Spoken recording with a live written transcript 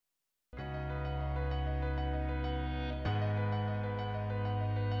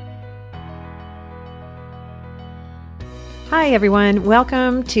Hi, everyone.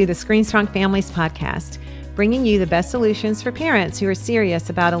 Welcome to the Screen Strong Families podcast, bringing you the best solutions for parents who are serious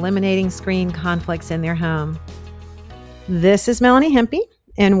about eliminating screen conflicts in their home. This is Melanie Hempy,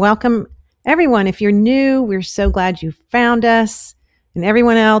 and welcome, everyone. If you're new, we're so glad you found us, and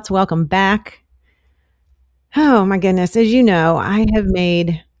everyone else, welcome back. Oh, my goodness. As you know, I have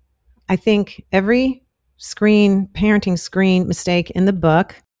made, I think, every parenting screen mistake in the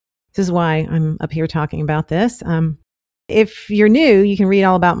book. This is why I'm up here talking about this. If you're new, you can read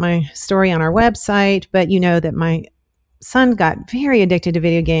all about my story on our website, but you know that my son got very addicted to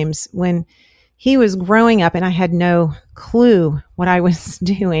video games when he was growing up, and I had no clue what I was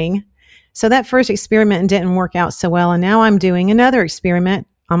doing. So that first experiment didn't work out so well, and now I'm doing another experiment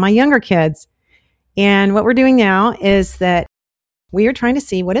on my younger kids. And what we're doing now is that we are trying to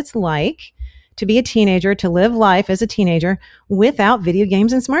see what it's like to be a teenager, to live life as a teenager without video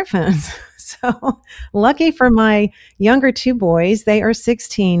games and smartphones. So lucky for my younger two boys, they are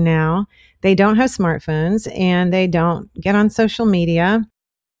 16 now. They don't have smartphones and they don't get on social media.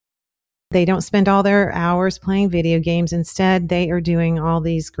 They don't spend all their hours playing video games. Instead, they are doing all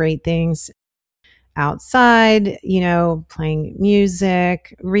these great things outside, playing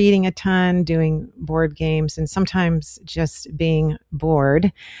music, reading a ton, doing board games, and sometimes just being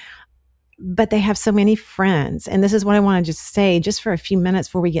bored. But they have so many friends. And this is what I want to just say, just for a few minutes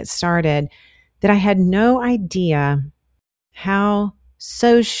before we get started, that I had no idea how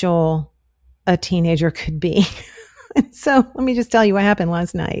social a teenager could be. And so let me just tell you what happened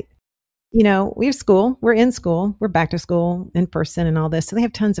last night. We have school, we're in school, we're back to school in person and all this. So they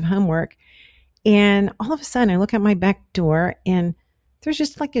have tons of homework. And all of a sudden I look at my back door and there's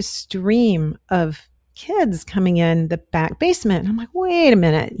just like a stream of kids coming in the back basement. And I'm like, wait a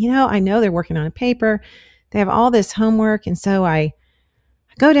minute. I know they're working on a paper. They have all this homework. And so I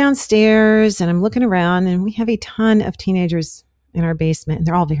go downstairs and I'm looking around, and we have a ton of teenagers in our basement, and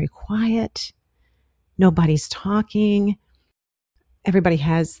they're all very quiet. Nobody's talking. Everybody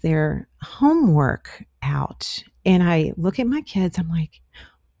has their homework out. And I look at my kids. I'm like,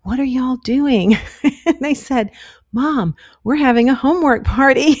 what are y'all doing? And they said, Mom, we're having a homework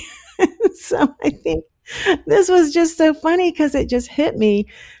party. So I think this was just so funny because it just hit me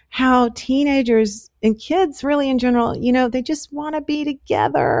how teenagers and kids really in general, they just want to be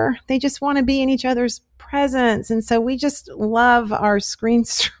together. They just want to be in each other's presence. And so we just love our screen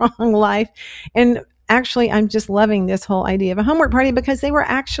strong life. And actually, I'm just loving this whole idea of a homework party because they were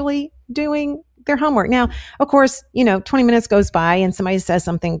actually doing their homework. Now, of course, 20 minutes goes by and somebody says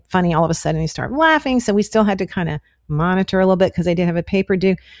something funny. All of a sudden, they start laughing. So we still had to kind of monitor a little bit because they did have a paper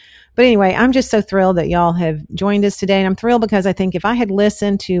due. But anyway, I'm just so thrilled that y'all have joined us today. And I'm thrilled because I think if I had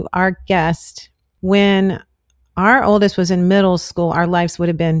listened to our guest when our oldest was in middle school, our lives would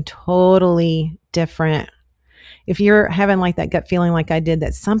have been totally different. If you're having like that gut feeling like I did,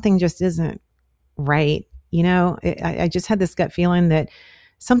 that something just isn't right. I just had this gut feeling that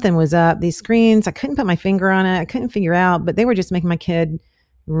something was up. These screens, I couldn't put my finger on it. I couldn't figure out, but they were just making my kid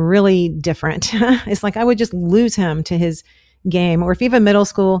really different. It's like I would just lose him to his game. Or if you have a middle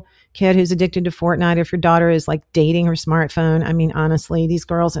school kid who's addicted to Fortnite, if your daughter is like dating her smartphone, I mean, honestly, these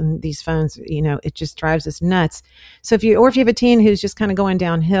girls and these phones, it just drives us nuts. So if you have a teen who's just kind of going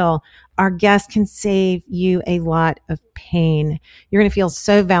downhill, our guest can save you a lot of pain. You're going to feel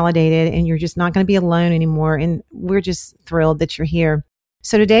so validated and you're just not going to be alone anymore. And we're just thrilled that you're here.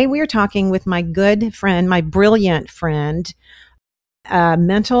 So today we are talking with my good friend, my brilliant friend,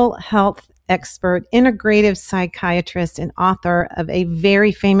 mental health expert, integrative psychiatrist, and author of a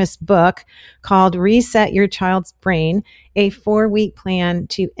very famous book called Reset Your Child's Brain, a 4-week plan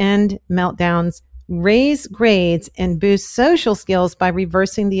to end meltdowns, raise grades, and boost social skills by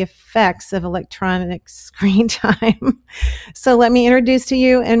reversing the effects of electronic screen time. So let me introduce to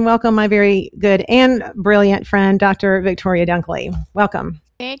you and welcome my very good and brilliant friend, Dr. Victoria Dunkley. Welcome.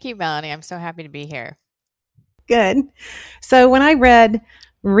 Thank you, Melanie. I'm so happy to be here. Good. So when I read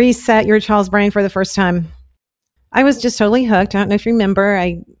Reset Your Child's Brain for the first time, I was just totally hooked. I don't know if you remember,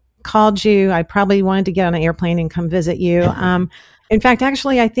 I called you. I probably wanted to get on an airplane and come visit you. In fact,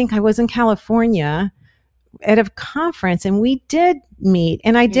 actually, I think I was in California at a conference and we did meet,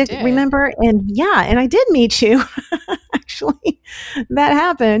 and I did remember, and I did meet you. Actually, that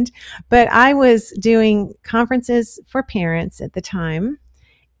happened. But I was doing conferences for parents at the time,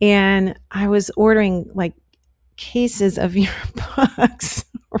 and I was ordering like cases of your books,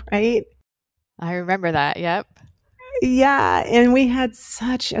 right? I remember that. Yep. Yeah. And we had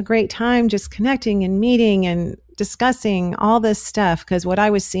such a great time just connecting and meeting and discussing all this stuff. Because what I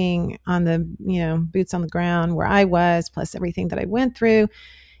was seeing on the, boots on the ground where I was, plus everything that I went through,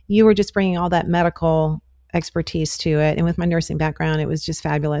 you were just bringing all that medical expertise to it. And with my nursing background, it was just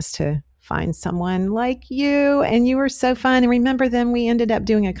fabulous to find someone like you. And you were so fun. And remember then we ended up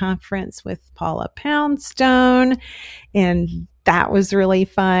doing a conference with Paula Poundstone, and that was really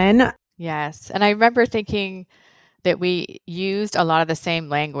fun. Yes. And I remember thinking that we used a lot of the same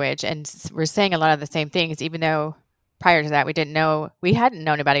language and we're saying a lot of the same things, even though prior to that we hadn't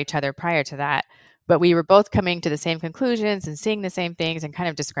known about each other prior to that, but we were both coming to the same conclusions and seeing the same things and kind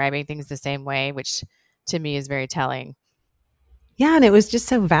of describing things the same way, which to me is very telling. Yeah, and it was just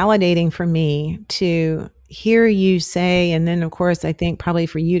so validating for me to hear you say, and then of course I think probably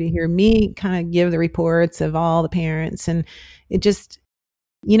for you to hear me kind of give the reports of all the parents, and it just,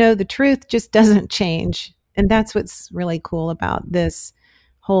 the truth just doesn't change. And that's what's really cool about this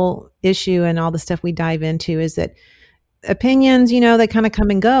whole issue and all the stuff we dive into is that opinions, they kind of come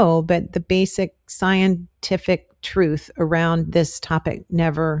and go, but the basic scientific truth around this topic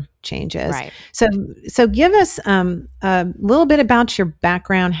never changes. Right. So give us a little bit about your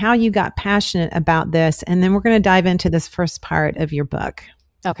background, how you got passionate about this, and then we're going to dive into this first part of your book.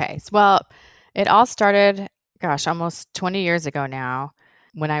 Okay. Well, it all started, almost 20 years ago now,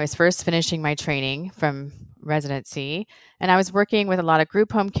 when I was first finishing my training from residency. And I was working with a lot of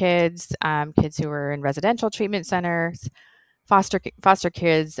group home kids, kids who were in residential treatment centers, foster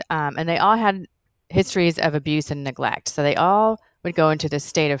kids, and they all had histories of abuse and neglect. So they all would go into this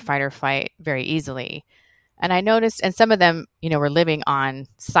state of fight or flight very easily. And I noticed, and some of them, were living on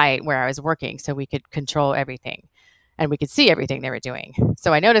site where I was working, so we could control everything and we could see everything they were doing.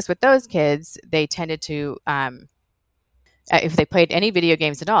 So I noticed with those kids, they tended to, if they played any video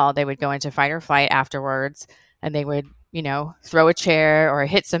games at all, they would go into fight or flight afterwards, and they would, throw a chair or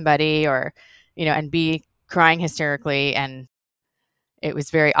hit somebody or, and be crying hysterically. And it was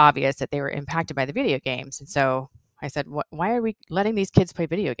very obvious that they were impacted by the video games. And so I said, why are we letting these kids play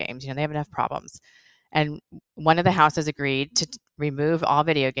video games? They have enough problems. And one of the houses agreed to remove all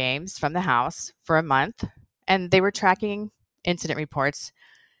video games from the house for a month. And they were tracking incident reports.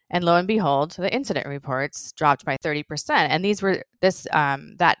 And lo and behold, the incident reports dropped by 30%. And these were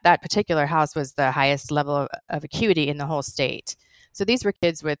that particular house was the highest level of acuity in the whole state. So these were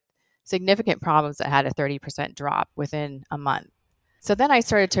kids with significant problems that had a 30% drop within a month. So then I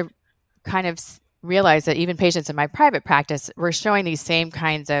started to kind of realize that even patients in my private practice were showing these same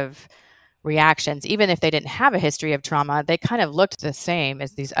kinds of reactions. Even if they didn't have a history of trauma, they kind of looked the same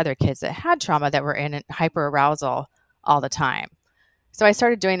as these other kids that had trauma that were in hyperarousal all the time. So I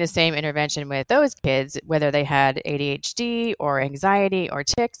started doing the same intervention with those kids, whether they had ADHD or anxiety or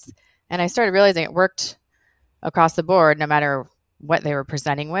tics. And I started realizing it worked across the board, no matter what they were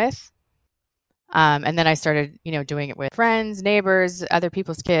presenting with. And then I started, doing it with friends, neighbors, other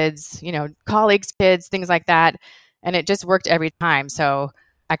people's kids, colleagues' kids, things like that. And it just worked every time. So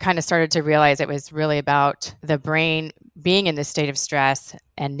I kind of started to realize it was really about the brain being in this state of stress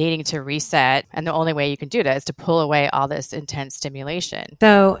and needing to reset. And the only way you can do that is to pull away all this intense stimulation.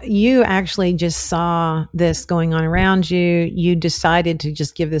 So you actually just saw this going on around you. You decided to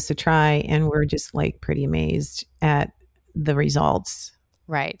just give this a try, and we're just pretty amazed at the results.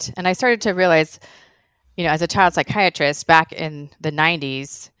 Right. And I started to realize, as a child psychiatrist back in the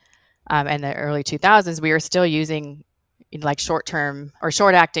 90s and the early 2000s, we were still using short-term or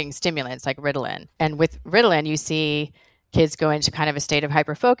short-acting stimulants like Ritalin. And with Ritalin, you see kids go into kind of a state of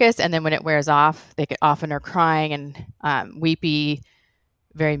hyperfocus, and then when it wears off, they often are crying and weepy,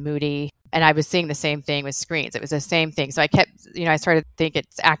 very moody. And I was seeing the same thing with screens. It was the same thing. So I kept, I started to think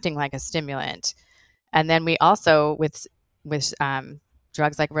it's acting like a stimulant. And then we also, with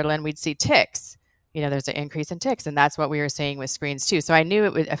drugs like Ritalin, we'd see tics. There's an increase in tics, and that's what we were seeing with screens too. So I knew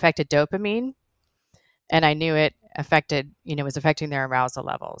it affected dopamine, and I knew it affected, was affecting their arousal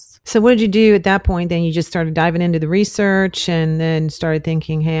levels. So what did you do at that point? Then you just started diving into the research and then started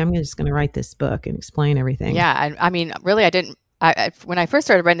thinking, hey, I'm just going to write this book and explain everything. Yeah. I mean, really, when I first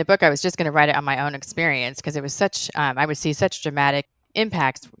started writing the book, I was just going to write it on my own experience because it was such, I would see such dramatic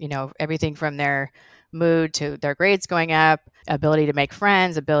impacts, everything from their mood to their grades going up, ability to make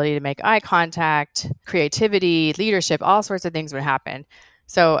friends, ability to make eye contact, creativity, leadership, all sorts of things would happen.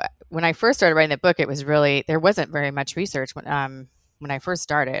 So when I first started writing the book, it was really, there wasn't very much research. When I first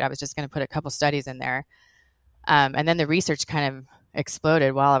started, I was just going to put a couple studies in there. And then the research kind of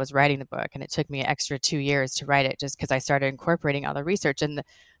exploded while I was writing the book. And it took me an extra 2 years to write it just because I started incorporating all the research. And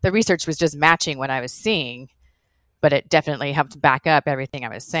the research was just matching what I was seeing, but it definitely helped back up everything I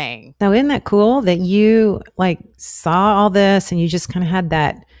was saying. So isn't that cool that you saw all this and you just kind of had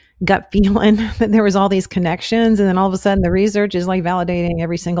that gut feeling that there was all these connections, and then all of a sudden the research is validating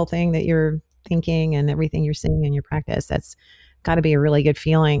every single thing that you're thinking and everything you're seeing in your practice? That's got to be a really good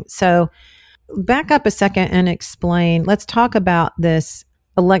feeling. So Back up a second and explain. Let's talk about this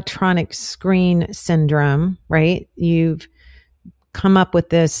electronic screen syndrome, right? You've come up with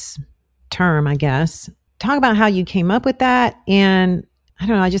this term, I guess. Talk about how you came up with that. And I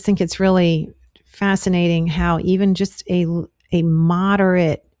don't know, I just think it's really fascinating how even just a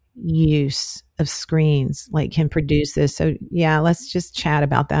moderate use of screens like can produce this. So yeah, let's just chat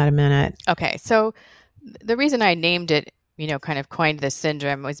about that a minute. Okay. So the reason I named it, kind of coined this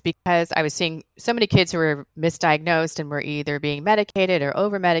syndrome was because I was seeing so many kids who were misdiagnosed and were either being medicated or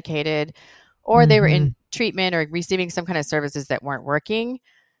over medicated, or they were in treatment or receiving some kind of services that weren't working.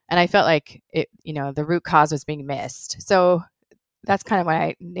 And I felt like the root cause was being missed. So that's kind of why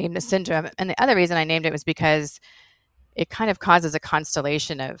I named the syndrome. And the other reason I named it was because it kind of causes a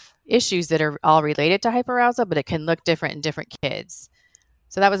constellation of issues that are all related to hyperarousal, but it can look different in different kids.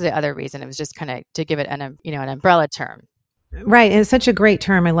 So that was the other reason. It was just kind of to give it an umbrella term. Right. And it's such a great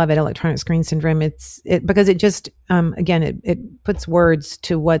term. I love it. Electronic screen syndrome. It's because it just, again, it puts words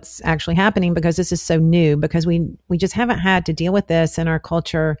to what's actually happening because this is so new, because we just haven't had to deal with this in our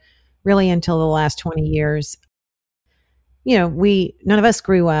culture really until the last 20 years. None of us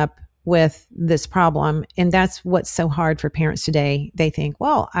grew up with this problem. And that's what's so hard for parents today. They think,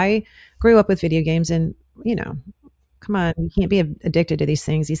 well, I grew up with video games and, come on, you can't be addicted to these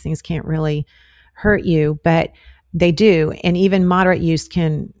things. These things can't really hurt you, but they do. And even moderate use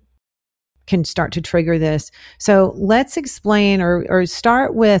can start to trigger this. So let's explain or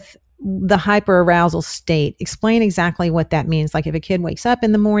start with the hyperarousal state. Explain exactly what that means. Like if a kid wakes up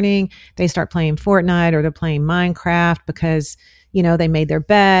in the morning, they start playing Fortnite or they're playing Minecraft because, they made their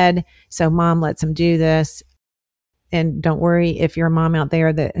bed. So mom lets them do this. And don't worry if you're a mom out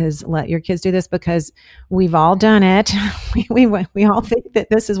there that has let your kids do this, because we've all done it. We all think that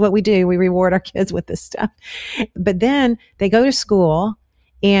this is what we do. We reward our kids with this stuff. But then they go to school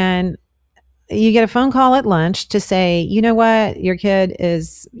and you get a phone call at lunch to say, you know what, your kid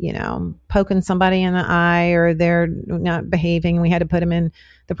is, poking somebody in the eye, or they're not behaving. We had to put them in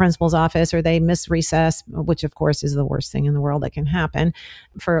the principal's office, or they miss recess, which of course is the worst thing in the world that can happen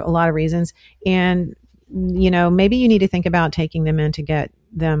for a lot of reasons. And maybe you need to think about taking them in to get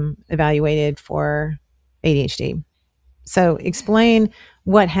them evaluated for ADHD. So explain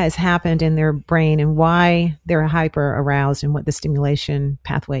what has happened in their brain and why they're hyper aroused and what the stimulation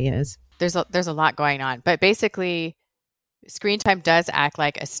pathway is. There's a lot going on, but basically screen time does act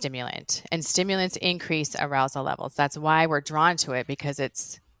like a stimulant, and stimulants increase arousal levels. That's why we're drawn to it, because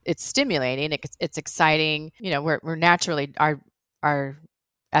it's stimulating, it's exciting. We're naturally our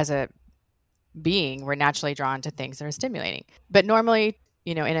as a being, we're naturally drawn to things that are stimulating. But normally,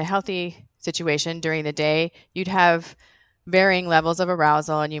 in a healthy situation during the day, you'd have varying levels of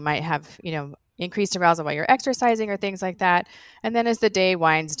arousal, and you might have, increased arousal while you're exercising or things like that. And then as the day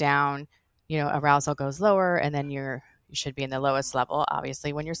winds down, arousal goes lower, and then you should be in the lowest level,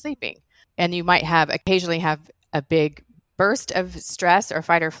 obviously, when you're sleeping. And you might occasionally have a big burst of stress or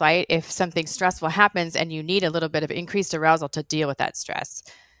fight or flight if something stressful happens and you need a little bit of increased arousal to deal with that stress.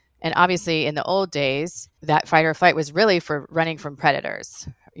 And obviously in the old days, that fight or flight was really for running from predators,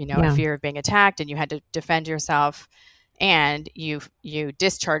 a fear of being attacked, and you had to defend yourself. And you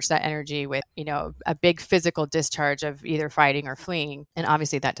discharge that energy with, a big physical discharge of either fighting or fleeing. And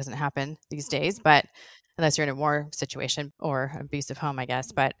obviously that doesn't happen these days, but unless you're in a war situation or abusive home, I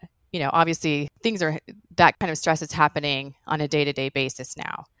guess. But, obviously that kind of stress is happening on a day-to-day basis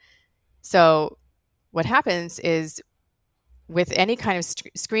now. So what happens is, with any kind of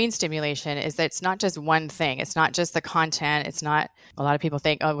screen stimulation, is that it's not just one thing. It's not just the content. It's not, a lot of people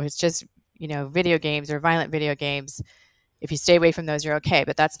think, oh, it's just, video games or violent video games. If you stay away from those, you're okay.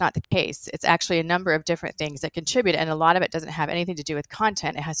 But that's not the case. It's actually a number of different things that contribute. And a lot of it doesn't have anything to do with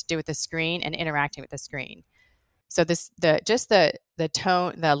content. It has to do with the screen and interacting with the screen. So the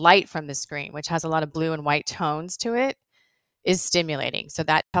tone, the light from the screen, which has a lot of blue and white tones to it, is stimulating. So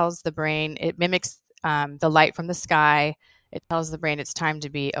that tells the brain, it mimics the light from the sky. It tells the brain it's time to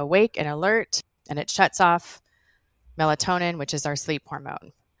be awake and alert, and it shuts off melatonin, which is our sleep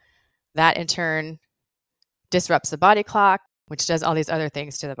hormone. That in turn disrupts the body clock, which does all these other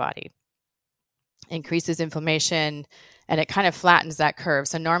things to the body. Increases inflammation, and it kind of flattens that curve.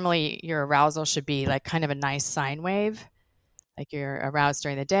 So normally your arousal should be like kind of a nice sine wave, like you're aroused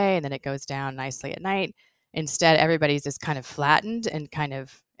during the day and then it goes down nicely at night. Instead, everybody's just kind of flattened and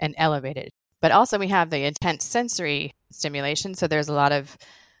elevated. But also we have the intense sensory stimulation. So there's a lot of,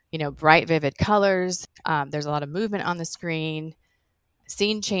 bright, vivid colors. There's a lot of movement on the screen,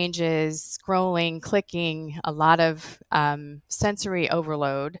 scene changes, scrolling, clicking, a lot of sensory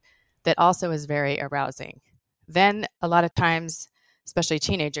overload that also is very arousing. Then a lot of times especially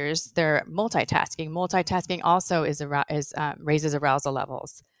teenagers, they're multitasking. Multitasking also raises arousal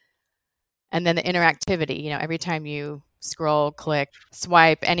levels. And then the interactivity, every time you scroll, click,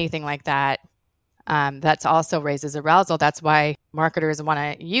 swipe, anything like that, that's also raises arousal. That's why marketers want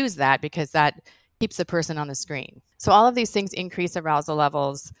to use that, because that keeps the person on the screen. So all of these things increase arousal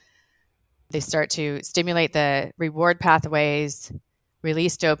levels. They start to stimulate the reward pathways,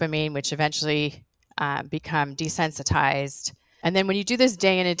 release dopamine, which eventually become desensitized. And then when you do this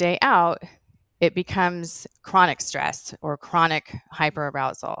day in and day out, it becomes chronic stress or chronic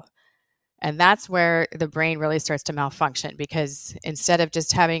hyperarousal. And that's where the brain really starts to malfunction, because instead of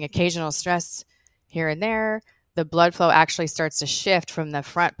just having occasional stress here and there, the blood flow actually starts to shift from the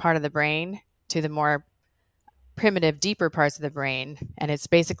front part of the brain to the more primitive, deeper parts of the brain. And it's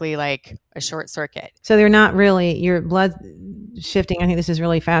basically like a short circuit. So they're not really your blood shifting. I think this is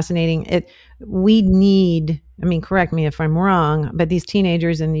really fascinating. Correct me if I'm wrong, but these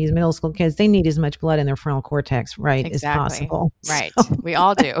teenagers and these middle school kids, they need as much blood in their frontal cortex, right, exactly. as possible. Right. So, we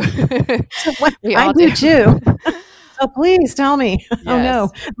all do. I do too. So please tell me, yes. Oh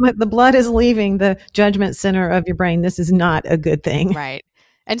no, the blood is leaving the judgment center of your brain. This is not a good thing. Right.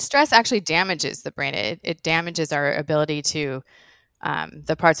 And stress actually damages the brain. It damages our ability to,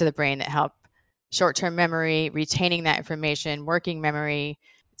 the parts of the brain that help short-term memory, retaining that information, working memory.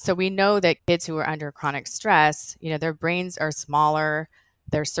 So we know that kids who are under chronic stress, their brains are smaller.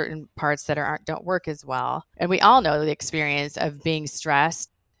 There's certain parts that don't work as well. And we all know the experience of being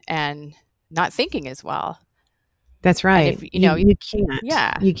stressed and not thinking as well. That's right. If, you can't.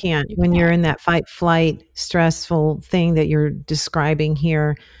 Yeah. You can't. When you're in that fight, flight, stressful thing that you're describing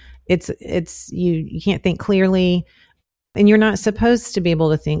here, it's you can't think clearly, and you're not supposed to be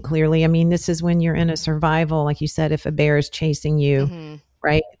able to think clearly. I mean, this is when you're in a survival, like you said, if a bear is chasing you, mm-hmm.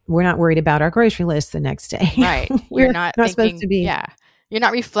 right? We're not worried about our grocery list the next day. Right. We're not supposed to be. Yeah. You're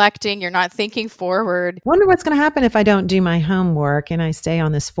not reflecting. You're not thinking forward. Wonder what's going to happen if I don't do my homework and I stay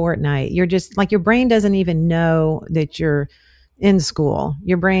on this Fortnite. You're just like, your brain doesn't even know that you're in school.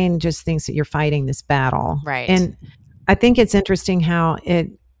 Your brain just thinks that you're fighting this battle. Right. And I think it's interesting how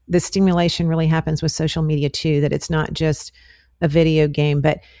the stimulation really happens with social media too, that it's not just a video game.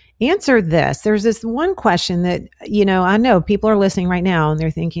 But answer this. There's this one question that, I know people are listening right now and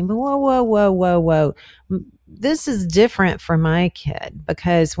they're thinking, but whoa. This is different for my kid,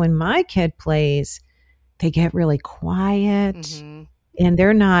 because when my kid plays, they get really quiet, mm-hmm. and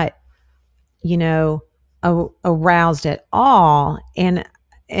they're not, aroused at all. And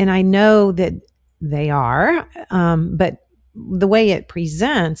I know that they are, but the way it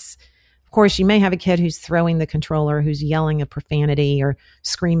presents, of course, you may have a kid who's throwing the controller, who's yelling a profanity or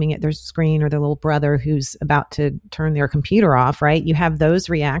screaming at their screen, or their little brother who's about to turn their computer off, right? You have those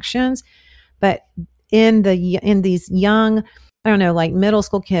reactions, but in these young, I don't know, like middle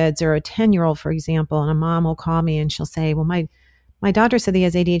school kids or a 10-year-old, for example, and a mom will call me and she'll say, well, my doctor said he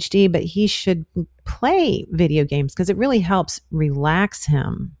has ADHD, but he should play video games because it really helps relax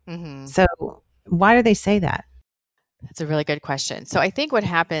him. Mm-hmm. So why do they say that? That's a really good question. So I think what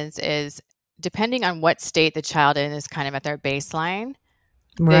happens is, depending on what state the child is kind of at their baseline,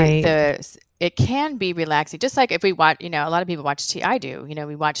 right. It can be relaxing. Just like if we watch, a lot of people watch TV. I do,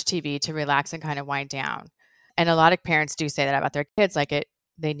 we watch TV to relax and kind of wind down. And a lot of parents do say that about their kids, like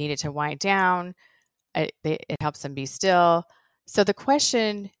they need it to wind down. It helps them be still. So the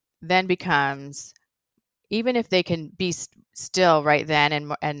question then becomes, even if they can be still right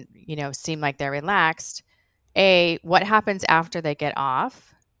then and seem like they're relaxed, A, what happens after they get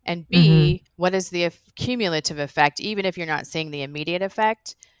off? And B, mm-hmm. what is the cumulative effect? Even if you're not seeing the immediate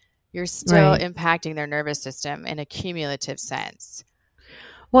effect, you're still right. impacting their nervous system in a cumulative sense.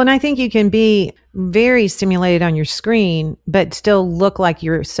 Well, and I think you can be very stimulated on your screen, but still look like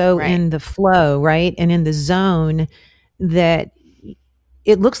you're so right. in the flow, right? And in the zone that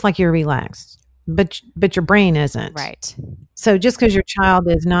it looks like you're relaxed, but your brain isn't. Right. So just because your child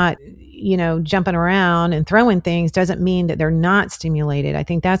is not, jumping around and throwing things doesn't mean that they're not stimulated. I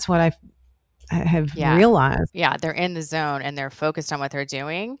think that's what I have realized. Yeah, they're in the zone and they're focused on what they're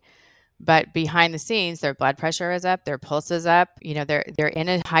doing. But behind the scenes, their blood pressure is up, their pulse is up. They're in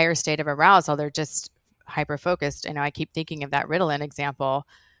a higher state of arousal. They're just hyper focused. I keep thinking of that Ritalin example.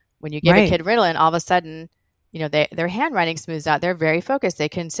 When you give right. a kid Ritalin, all of a sudden, their handwriting smooths out. They're very focused. They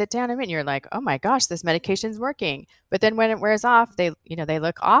can sit down and you're like, oh my gosh, this medication's working. But then when it wears off, they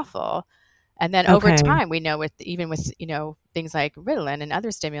look awful. And then over time, we know with things like Ritalin and other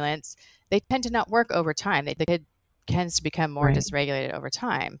stimulants, they tend to not work over time. The kid tends to become more right. dysregulated over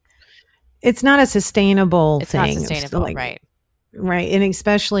time. It's not a sustainable thing. It's not sustainable, right. Right. And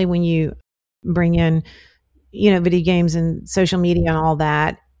especially when you bring in video games and social media and all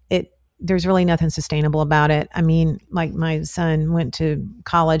that, there's really nothing sustainable about it. I mean, like my son went to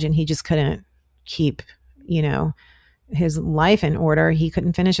college and he just couldn't keep, his life in order. He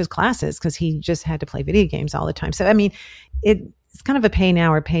couldn't finish his classes because he just had to play video games all the time. So, I mean, it's kind of a pay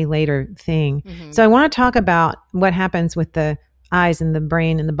now or pay later thing. Mm-hmm. So I want to talk about what happens with the eyes and the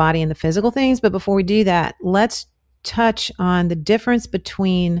brain and the body and the physical things. But before we do that, let's touch on the difference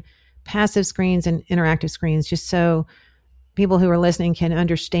between passive screens and interactive screens, just so people who are listening can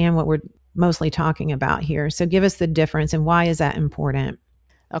understand what we're mostly talking about here. So give us the difference and why is that important?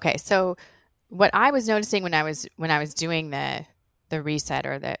 Okay. So what I was noticing when I was doing the reset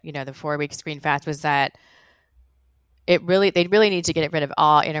or the 4-week screen fast was that they really need to get rid of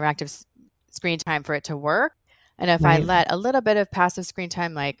all interactive screen time for it to work. And if I let a little bit of passive screen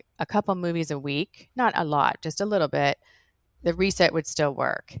time, like a couple movies a week, not a lot, just a little bit, the reset would still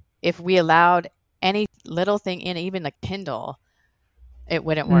work. If we allowed any little thing in, even the Kindle, it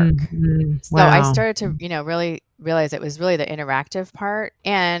wouldn't work. Mm-hmm. So I started to, really realize it was really the interactive part.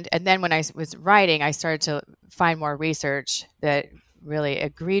 And then when I was writing, I started to find more research that really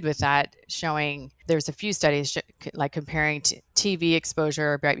agreed with that, showing there's a few studies like comparing TV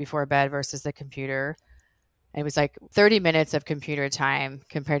exposure right before bed versus the computer. It was like 30 minutes of computer time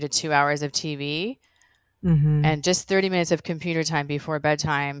compared to 2 hours of TV. Mm-hmm. And just 30 minutes of computer time before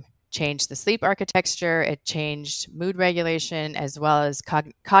bedtime changed the sleep architecture. It changed mood regulation as well as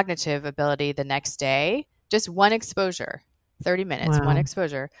cognitive ability the next day. Just one exposure, 30 minutes, one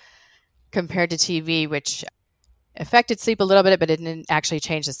exposure, compared to TV, which affected sleep a little bit, but it didn't actually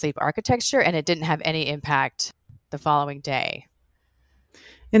change the sleep architecture, and it didn't have any impact the following day.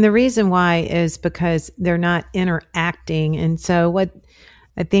 And the reason why is because they're not interacting. And so what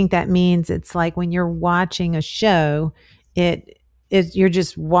I think that means, it's like when you're watching a show, you're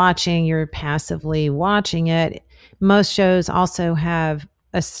just watching, you're passively watching it. Most shows also have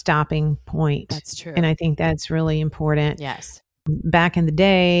a stopping point. That's true. And I think that's really important. Yes. Back in the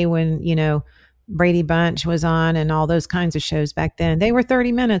day when, Brady Bunch was on and all those kinds of shows back then, they were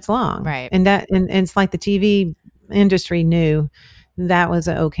 30 minutes long. Right. And it's like the TV industry knew that was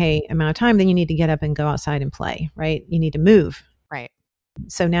an okay amount of time. Then you need to get up and go outside and play, right? You need to move. Right.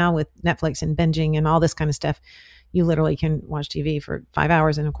 So now with Netflix and binging and all this kind of stuff, you literally can watch TV for 5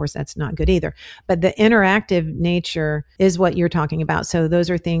 hours. And of course, that's not good either. But the interactive nature is what you're talking about. So those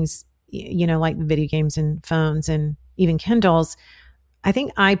are things, like video games and phones and even Kindles. I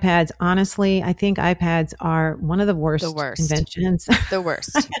think iPads are one of the worst inventions. The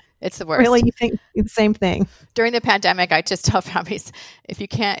worst. It's the worst. Really? You think the same thing? During the pandemic, I just tell families, if you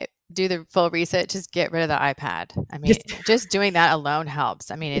can't do the full reset, just get rid of the iPad. I mean, just doing that alone helps.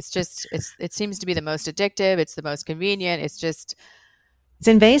 I mean, it seems to be the most addictive. It's the most convenient. It's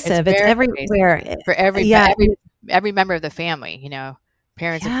invasive. It's everywhere. Invasive for every member of the family,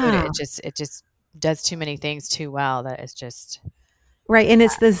 parents included. It just does too many things too well that it's just... Right. And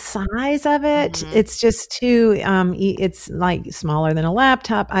it's the size of it. Mm-hmm. It's just too, it's like smaller than a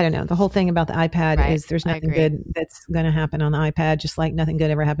laptop. I don't know. The whole thing about the iPad is there's nothing good that's going to happen on the iPad, just like nothing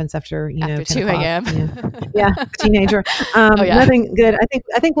good ever happens after 2 a.m. Yeah. Teenager. Nothing good.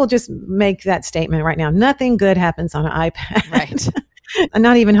 I think we'll just make that statement right now. Nothing good happens on an iPad. Right. And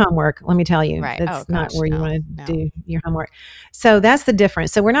not even homework, let me tell you. Right. That's not where you want to do your homework. So that's the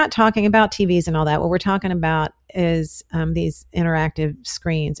difference. So we're not talking about TVs and all that. What we're talking about is these interactive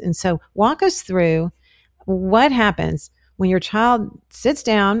screens. And so walk us through what happens when your child sits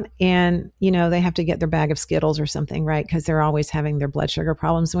down and, they have to get their bag of Skittles or something, right? Because they're always having their blood sugar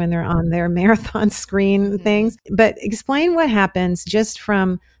problems when they're on their marathon screen things. But explain what happens just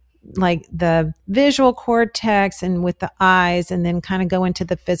from like the visual cortex and with the eyes, and then kind of go into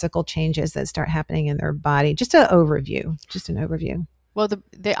the physical changes that start happening in their body. Just an overview. Well,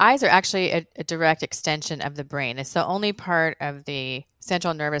 the eyes are actually a direct extension of the brain. It's the only part of the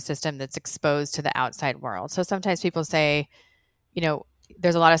central nervous system that's exposed to the outside world. So sometimes people say,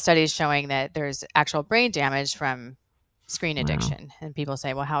 there's a lot of studies showing that there's actual brain damage from screen addiction. Wow. And people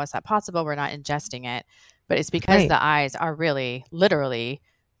say, well, how is that possible? We're not ingesting it. But it's because the eyes are really, literally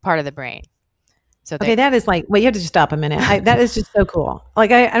part of the brain. So that is like, wait, you have to just stop a minute. That is just so cool.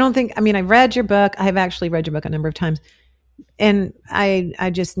 Like, I don't think, I've read your book. I've actually read your book a number of times. And I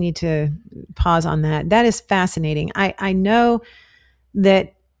just need to pause on that. That is fascinating. I know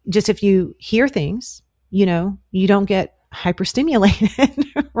that just if you hear things, you don't get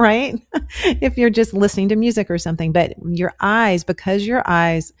hyperstimulated, right? If you're just listening to music or something, but your eyes, because your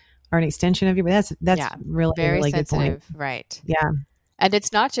eyes are an extension of your, that's really, very really sensitive, good point. Right. Yeah. And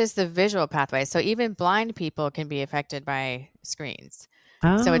it's not just the visual pathway. So even blind people can be affected by screens.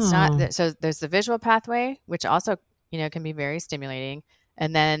 So it's not, Oh, so there's the visual pathway, which also, can be very stimulating.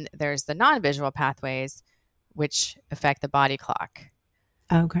 And then there's the non-visual pathways, which affect the body clock.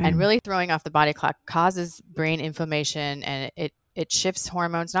 okay. And really throwing off the body clock causes brain inflammation, and it shifts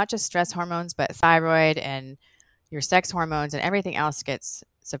hormones, not just stress hormones, but thyroid and your sex hormones, and everything else gets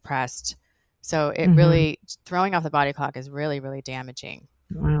suppressed. So it really, throwing off the body clock is really, really damaging.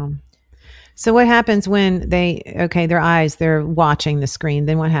 Wow. So what happens when their eyes, they're watching the screen,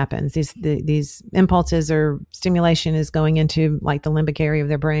 then what happens? These impulses or stimulation is going into like the limbic area of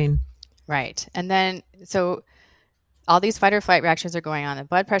their brain. Right. And then, so all these fight or flight reactions are going on. The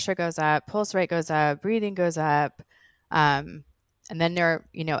blood pressure goes up, pulse rate goes up, breathing goes up. And then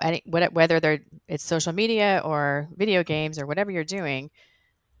whether it's social media or video games or whatever you're doing,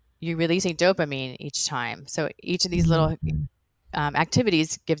 you're releasing dopamine each time. So each of these little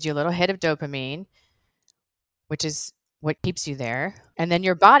activities gives you a little hit of dopamine, which is what keeps you there. And then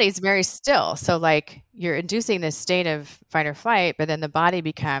your body's very still. So like you're inducing this state of fight or flight, but then the body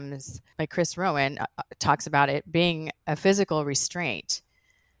becomes, like Chris Rowan talks about it, being a physical restraint,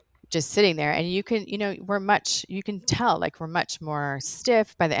 just sitting there. And you can, you can tell like we're much more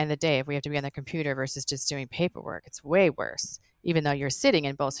stiff by the end of the day if we have to be on the computer versus just doing paperwork. It's way worse. Even though you're sitting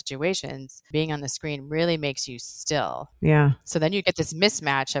in both situations, being on the screen really makes you still. Yeah. So then you get this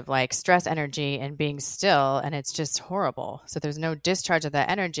mismatch of like stress energy and being still, and it's just horrible. So there's no discharge of that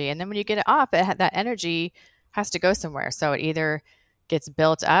energy. And then when you get it off, that energy has to go somewhere. So it either gets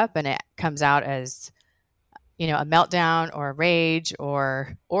built up and it comes out as, a meltdown or rage,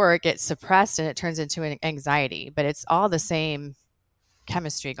 or it gets suppressed and it turns into an anxiety. But it's all the same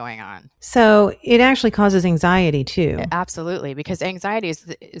chemistry going on. So it actually causes anxiety too. Absolutely, because anxiety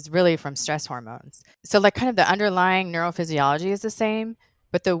is really from stress hormones. So like kind of the underlying neurophysiology is the same,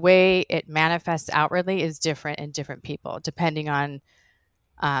 but the way it manifests outwardly is different in different people, depending on,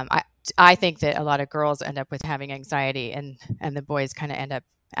 I think that a lot of girls end up with having anxiety and the boys kind of end up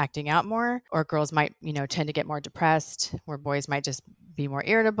acting out more, or girls might, tend to get more depressed, where boys might just be more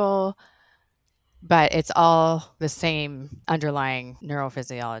irritable. But it's all the same underlying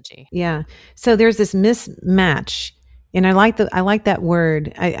neurophysiology. Yeah. So there's this mismatch. And I like that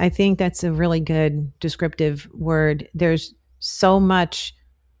word. I think that's a really good descriptive word. There's so much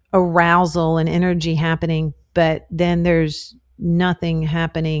arousal and energy happening, but then there's nothing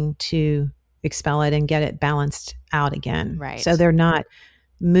happening to expel it and get it balanced out again. Right. So they're not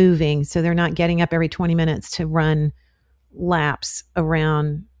moving. So they're not getting up every 20 minutes to run laps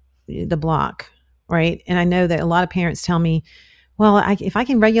around the block. Right. And I know that a lot of parents tell me, well, if I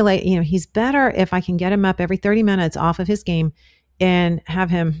can regulate, he's better if I can get him up every 30 minutes off of his game and have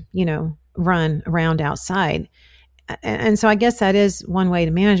him, run around outside. And so I guess that is one way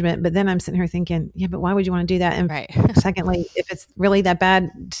to management. But then I'm sitting here thinking, yeah, but why would you want to do that? And right. Secondly, if it's really that bad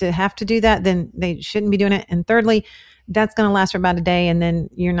to have to do that, then they shouldn't be doing it. And thirdly, that's going to last for about a day. And then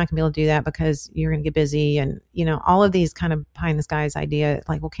you're not going to be able to do that because you're going to get busy. And, all of these kind of pie in the skies idea,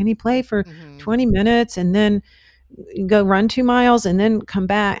 like, well, can he play for 20 minutes and then go run 2 miles and then come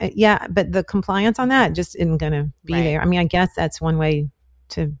back? Yeah. But the compliance on that just isn't going to be there. I mean, I guess that's one way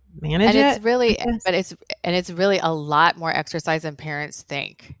to manage and it. It's really, it's really a lot more exercise than parents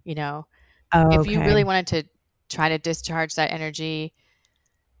think, If you really wanted to try to discharge that energy,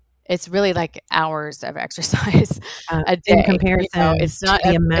 it's really like hours of exercise a day. In comparison, it's not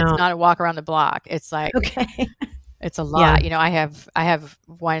the amount. It's not a walk around the block. It's like, it's a lot. Yeah. I have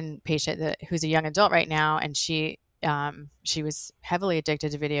one patient who's a young adult right now, and she was heavily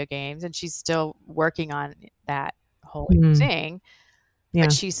addicted to video games, and she's still working on that whole thing. Yeah.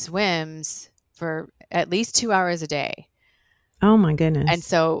 But she swims for at least 2 hours a day. Oh my goodness. And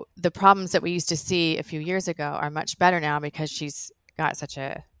so the problems that we used to see a few years ago are much better now because she's got such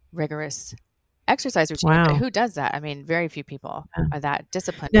a rigorous exercise routine. Wow. But who does that? I mean, very few people are that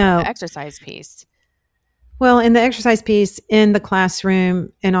disciplined No. with the exercise piece. Well, and the exercise piece in the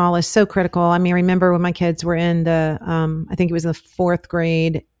classroom and all is so critical. I mean, I remember when my kids were in the, I think it was the 4th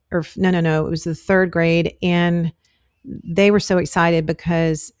grade or no, it was the 3rd grade. And they were so excited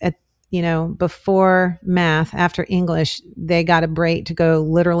because before math, after English, they got a break to go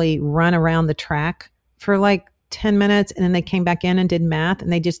literally run around the track for like 10 minutes. And then they came back in and did math,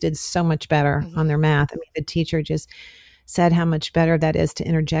 and they just did so much better on their math. I mean, the teacher just said how much better that is to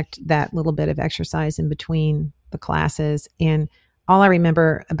interject that little bit of exercise in between the classes. And all I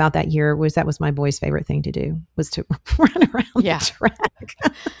remember about that year was that was my boys' favorite thing to do, was to run around the track.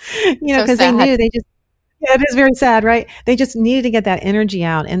 Because they knew Yeah, it is very sad, right? They just needed to get that energy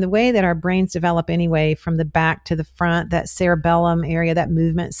out. And the way that our brains develop anyway, from the back to the front, that cerebellum area, that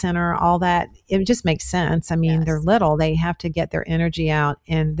movement center, all that, it just makes sense. I mean, they're Yes. little, they have to get their energy out.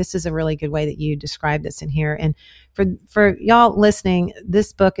 And this is a really good way that you describe this in here. And for y'all listening,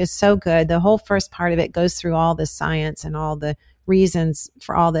 this book is so good. The whole first part of it goes through all the science and all the reasons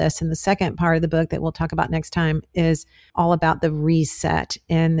for all this. And the second part of the book that we'll talk about next time is all about the reset.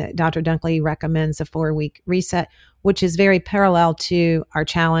 And Dr. Dunkley recommends a 4-week reset, which is very parallel to our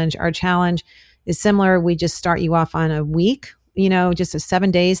challenge. Our challenge is similar. We just start you off on a week, just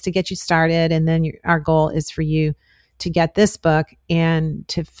 7 days to get you started. And then our goal is for you to get this book and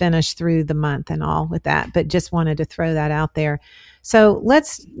to finish through the month and all with that. But just wanted to throw that out there. So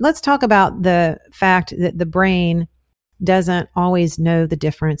let's talk about the fact that the brain doesn't always know the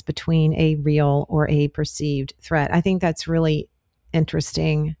difference between a real or a perceived threat. I think that's really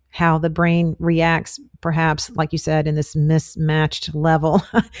interesting how the brain reacts, perhaps, like you said, in this mismatched level.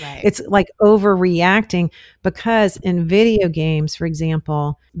 Right. It's like overreacting because in video games, for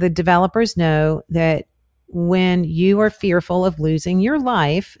example, the developers know that when you are fearful of losing your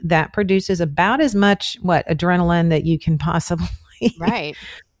life, that produces about as much adrenaline that you can possibly Right.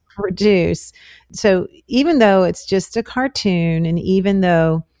 produce. So even though it's just a cartoon, and even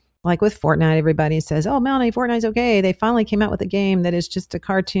though, like with Fortnite, everybody says, "Oh, Melanie, Fortnite's okay. They finally came out with a game that is just a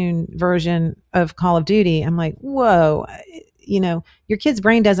cartoon version of Call of Duty." I'm like, whoa, your kid's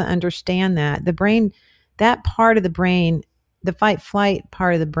brain doesn't understand that. The brain, that part of the brain, the fight flight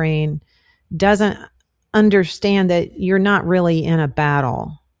part of the brain, doesn't understand that you're not really in a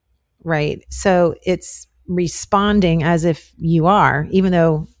battle, right? So it's responding as if you are, even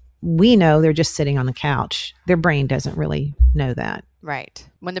though we know they're just sitting on the couch. Their brain doesn't really know that. Right.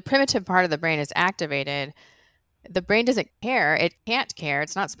 When the primitive part of the brain is activated, the brain doesn't care. It can't care.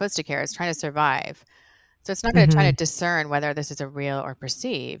 It's not supposed to care. It's trying to survive. So it's not going to try to discern whether this is a real or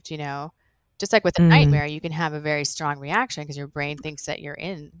perceived, Just like with a nightmare, you can have a very strong reaction because your brain thinks that you're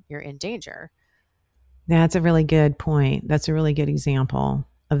in danger. That's a really good point. That's a really good example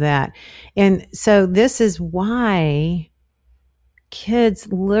of that. And so this is why kids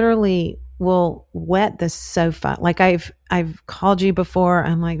literally will wet the sofa. Like I've called you before.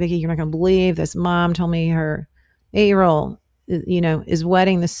 I'm like, Vicki, you're not going to believe this. Mom told me her 8-year-old, is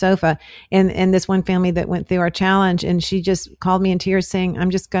wetting the sofa. And this one family that went through our challenge, and she just called me in tears saying, I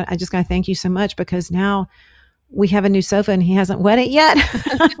just got to thank you so much, because now we have a new sofa and he hasn't wet it yet.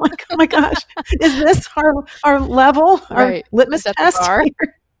 I'm like, oh my gosh, is this our level, our litmus test?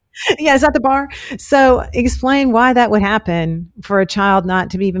 Yeah, is that the bar? So explain why that would happen for a child not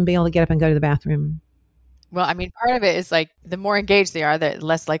to even be able to get up and go to the bathroom. Well, I mean, part of it is like the more engaged they are, the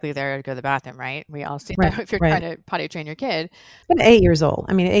less likely they are to go to the bathroom, right? We all see that if you're trying to potty train your kid. But 8 years old.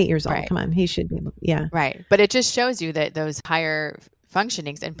 I mean, 8 years old. Come on, he should be able. Yeah. Right. But it just shows you that those higher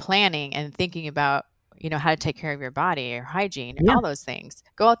functionings and planning and thinking about, how to take care of your body, your hygiene, and all those things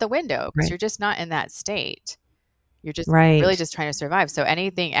go out the window because you're just not in that state. You're just really just trying to survive. So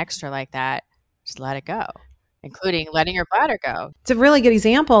anything extra like that, just let it go, including letting your bladder go. It's a really good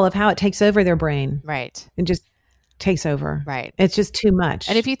example of how it takes over their brain. Right. It just takes over. Right. It's just too much.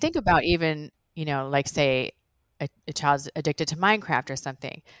 And if you think about even, like say a child's addicted to Minecraft or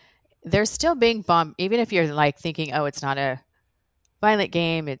something, they're still being bombed, even if you're like thinking, oh, it's not a violent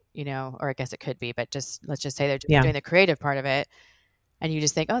game, or I guess it could be, but let's just say they're just doing the creative part of it. And you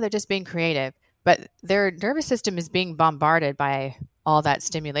just think, oh, they're just being creative. But their nervous system is being bombarded by all that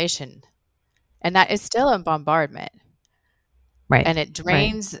stimulation. And that is still a bombardment. Right. And it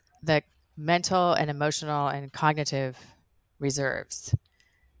drains the mental and emotional and cognitive reserves.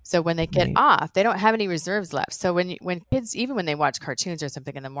 So when they get off, they don't have any reserves left. So when kids, even when they watch cartoons or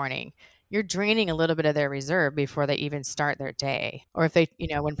something in the morning, you're draining a little bit of their reserve before they even start their day. Or if they,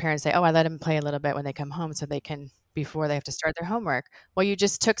 when parents say, oh, I let them play a little bit when they come home so they can, before they have to start their homework. Well, you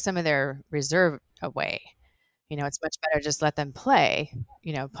just took some of their reserve away. It's much better just let them play,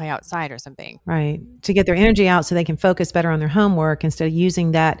 play outside or something. Right. To get their energy out so they can focus better on their homework instead of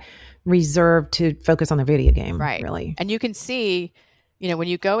using that reserve to focus on their video game. Right. Really. And you can see, when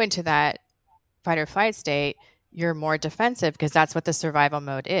you go into that fight or flight state, you're more defensive because that's what the survival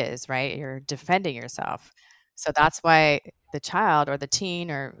mode is, right? You're defending yourself. So that's why the child or the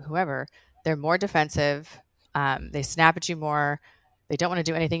teen or whoever, they're more defensive. They snap at you more. They don't want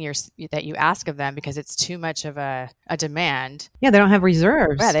to do anything that you ask of them because it's too much of a demand. Yeah, they don't have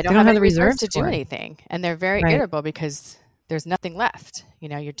reserves. Yeah, they don't have the reserves to do anything. And they're very irritable because there's nothing left.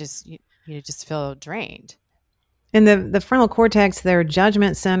 You just feel drained. And the frontal cortex, their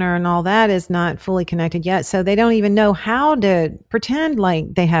judgment center and all that is not fully connected yet. So they don't even know how to pretend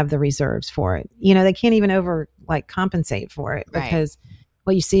like they have the reserves for it. They can't even compensate for it Right. because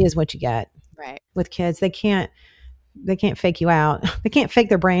what you see is what you get. Right. With kids, they can't fake you out. They can't fake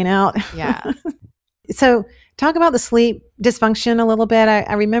their brain out. Yeah. So talk about the sleep dysfunction a little bit.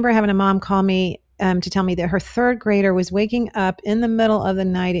 I remember having a mom call me to tell me that her third grader was waking up in the middle of the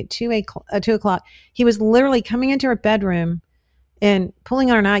night at 2 o'clock. He was literally coming into her bedroom and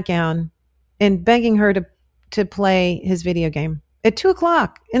pulling on her nightgown and begging her to play his video game at 2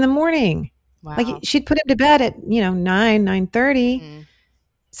 o'clock in the morning. Wow. Like she'd put him to bed at 9:30. Mm-hmm.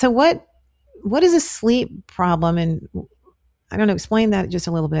 So what is a sleep problem? And I don't know, explain that just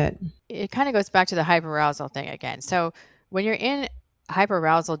a little bit. It kind of goes back to the hyperarousal thing again. So when you're in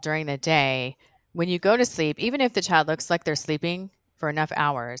hyperarousal during the day, when you go to sleep, even if the child looks like they're sleeping for enough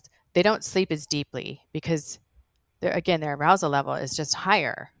hours, they don't sleep as deeply because their arousal level is just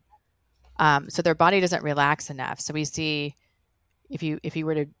higher. So their body doesn't relax enough. So we see, if you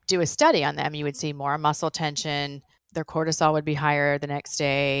were to do a study on them, you would see more muscle tension. Their cortisol would be higher the next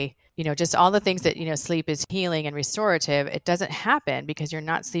day. Just all the things that, sleep is healing and restorative. It doesn't happen because you're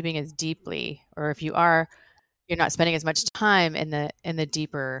not sleeping as deeply, or if you are, you're not spending as much time in the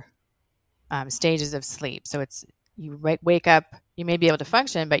deeper stages of sleep. So you wake up, you may be able to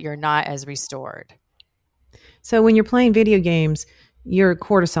function, but you're not as restored. So when you're playing video games, your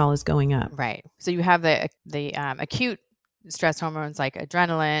cortisol is going up. Right. So you have the acute stress hormones like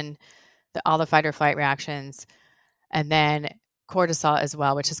adrenaline, all the fight or flight reactions, and then cortisol as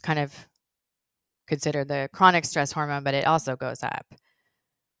well, which is kind of considered the chronic stress hormone, but it also goes up.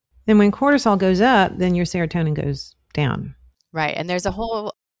 And when cortisol goes up, then your serotonin goes down. Right. And there's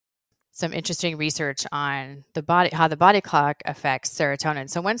some interesting research on the body, how the body clock affects serotonin.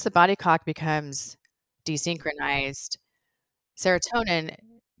 So once the body clock becomes desynchronized, serotonin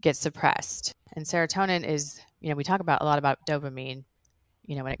gets suppressed. And serotonin is, we talk a lot about dopamine,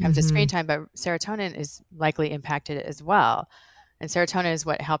 when it comes to screen time, but serotonin is likely impacted as well. And serotonin is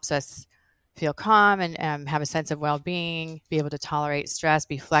what helps us feel calm and have a sense of well-being, be able to tolerate stress,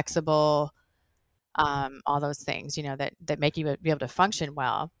 be flexible, all those things, that make you be able to function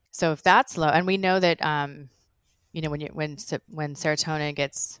well. So if that's low, and we know that, when serotonin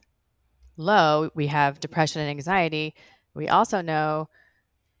gets low, we have depression and anxiety. We also know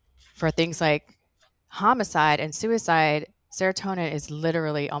for things like homicide and suicide, serotonin is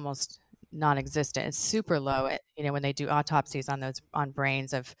literally almost non-existent. It's super low. When they do autopsies on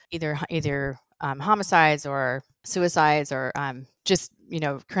brains of either homicides or suicides or just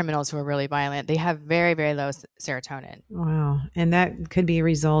criminals who are really violent, they have very, very low serotonin. Wow. And that could be a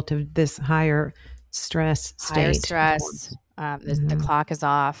result of this higher stress state. Higher stress. The clock is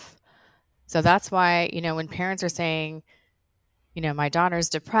off. So that's why, when parents are saying, my daughter's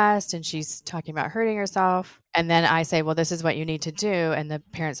depressed and she's talking about hurting herself, and then I say, well, this is what you need to do, and the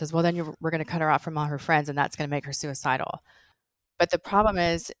parent says, well, then we're going to cut her off from all her friends and that's going to make her suicidal. But the problem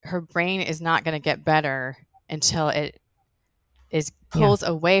is her brain is not going to get better until it pulls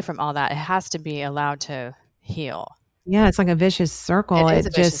away from all that. It has to be allowed to heal. Yeah, it's like a vicious circle. It is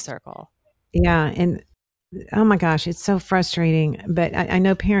a vicious circle. Yeah. And oh my gosh, it's so frustrating. But I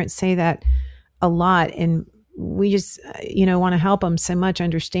know parents say that a lot, and we just, want to help them so much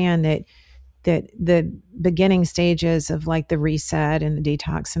understand that the beginning stages of like the reset and the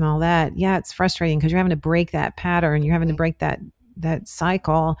detox and all that, yeah, it's frustrating because you're having to break that pattern. You're having to break that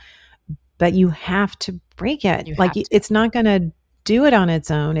cycle, but you have to break it. It's not going to do it on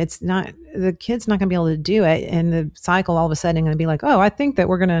its own. It's not, the kid's not going to be able to do it. And the cycle all of a sudden going to be like, oh, I think that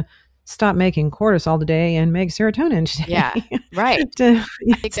we're going to stop making cortisol today and make serotonin today. Yeah, right. I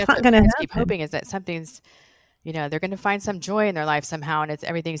think that's what parents keep hoping, is that something's, they're going to find some joy in their life somehow, and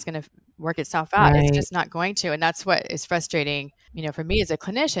everything's going to work itself out. Right. It's just not going to. And that's what is frustrating, for me as a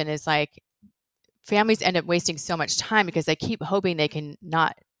clinician, is like families end up wasting so much time because they keep hoping they can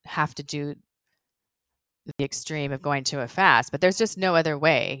not have to do the extreme of going to a fast, but there's just no other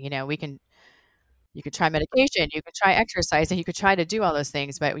way. You could try medication, you could try exercise, and you could try to do all those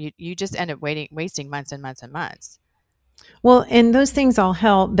things, but you just end up wasting months and months and months. Well, and those things all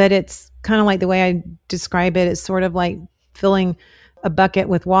help, but it's kind of like the way I describe it. It's sort of like filling a bucket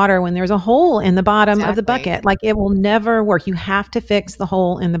with water when there's a hole in the bottom of the bucket. Like it will never work. You have to fix the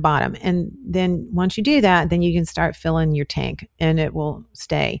hole in the bottom. And then once you do that, then you can start filling your tank and it will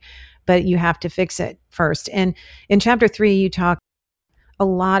stay. But you have to fix it first. And in chapter 3, you talk a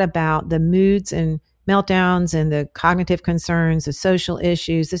lot about the moods and meltdowns and the cognitive concerns, the social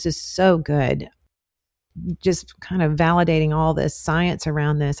issues. This is so good. Just kind of validating all this science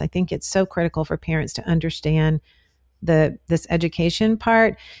around this. I think it's so critical for parents to understand this education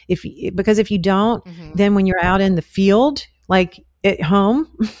part. Because if you don't, Mm-hmm. then when you're out in the field, like at home,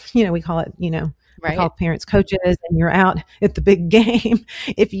 we call it, we Right. call parents coaches, and you're out at the big game.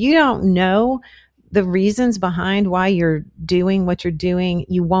 If you don't know the reasons behind why you're doing what you're doing,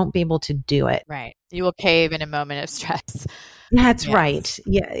 you won't be able to do it. Right. You will cave in a moment of stress. That's Yes. right.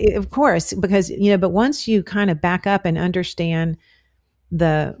 Yeah, of course, because, but once you kind of back up and understand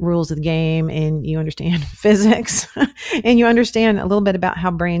the rules of the game, and you understand physics, and you understand a little bit about how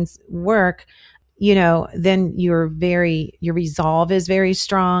brains work, then your resolve is very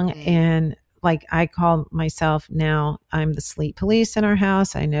strong. Mm. And like I call myself now, I'm the sleep police in our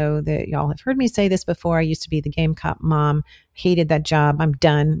house. I know that y'all have heard me say this before. I used to be the game cop mom, hated that job. I'm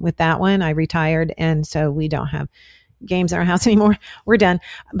done with that one. I retired. And so we don't have games in our house anymore. We're done.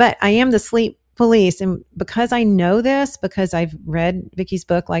 But I am the sleep police. And because I know this, because I've read Vicki's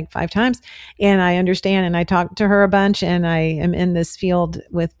book like 5 times, and I understand, and I talk to her a bunch, and I am in this field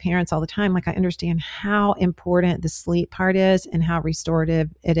with parents all the time, like I understand how important the sleep part is, and how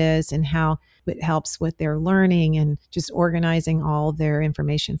restorative it is, and how it helps with their learning and just organizing all their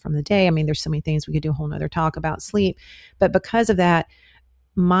information from the day. I mean, there's so many things we could do a whole nother talk about sleep. But because of that,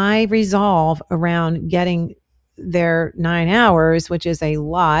 my resolve around getting their 9 hours, which is a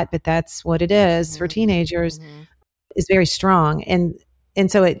lot, but that's what it is for teenagers, is very strong. And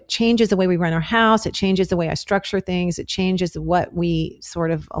so it changes the way we run our house. It changes the way I structure things. It changes what we sort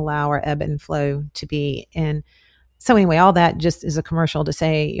of allow our ebb and flow to be. And so anyway, all that just is a commercial to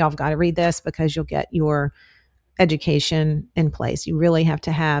say, y'all have got to read this, because you'll get your education in place. You really have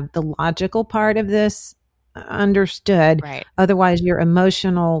to have the logical part of this understood. Right. Otherwise, your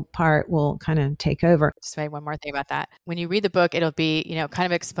emotional part will kind of take over. Just say one more thing about that. When you read the book, it'll be, kind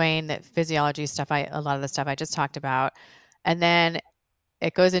of explain that physiology stuff, a lot of the stuff I just talked about. And then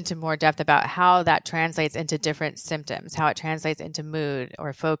it goes into more depth about how that translates into different symptoms, how it translates into mood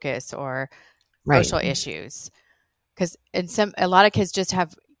or focus or social issues. Because a lot of kids just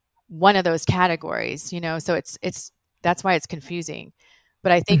have one of those categories, so that's why it's confusing.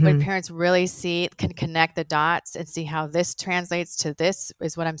 But I think when parents really can connect the dots and see how this translates to this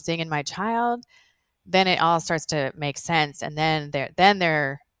is what I'm seeing in my child, then it all starts to make sense. And then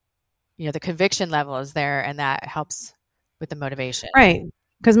they're the conviction level is there, and that helps with the motivation. Right.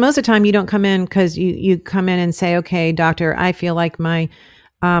 Because most of the time you don't come in because you come in and say, okay, doctor, I feel like my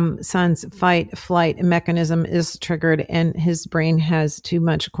son's fight-flight mechanism is triggered and his brain has too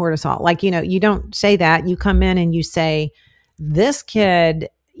much cortisol. Like, you don't say that. You come in and you say, this kid,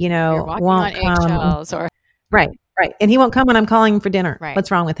 You're walking won't on eggshells or right. And he won't come when I'm calling him for dinner. Right. What's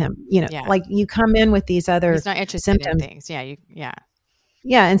wrong with him? Like you come in with these other He's not interested symptoms. in things.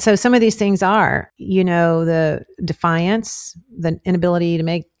 Yeah. And so some of these things are, the defiance, the inability to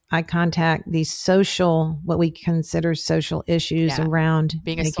make eye contact, these what we consider social issues around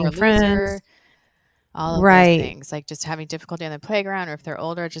being a making sore friends. loser, all of those things, like just having difficulty on the playground, or if they're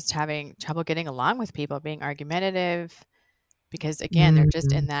older, just having trouble getting along with people, being argumentative, because again, they're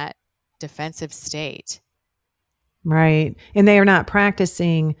just in that defensive state. Right. And they are not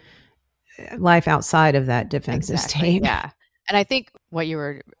practicing life outside of that defensive state. Yeah. And I think what you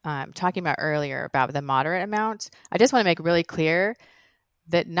were talking about earlier about the moderate amount, I just want to make really clear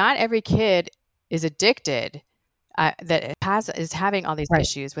that not every kid is addicted that is having all these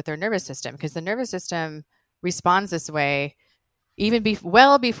issues with their nervous system, because the nervous system responds this way even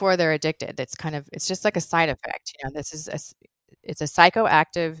well before they're addicted. It's just like a side effect. It's a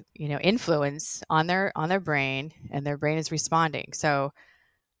psychoactive, influence on their brain, and their brain is responding. So,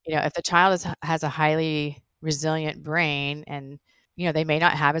 if the child has a highly resilient brain, and, they may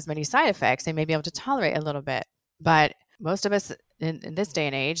not have as many side effects, they may be able to tolerate a little bit. But most of us in this day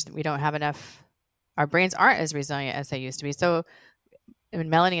and age, we don't have enough, our brains aren't as resilient as they used to be. So when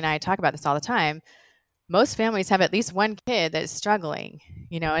Melanie and I talk about this all the time, most families have at least one kid that's struggling,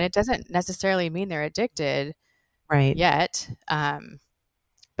 and it doesn't necessarily mean they're addicted yet,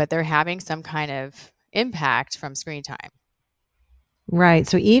 but they're having some kind of impact from screen time. Right.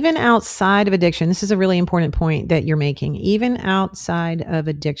 So even outside of addiction, this is a really important point that you're making. Even outside of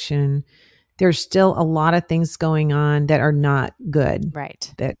addiction, there's still a lot of things going on that are not good,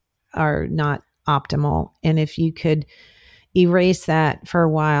 that are not optimal. And if you could erase that for a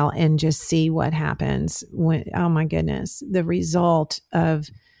while and just see what happens when, oh my goodness, the result of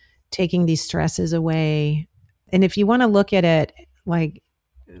taking these stresses away. And if you want to look at it like,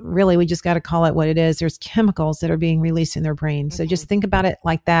 really, we just got to call it what it is. There's chemicals that are being released in their brain. So just think about it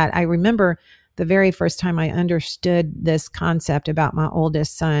like that. I remember the very first time I understood this concept about my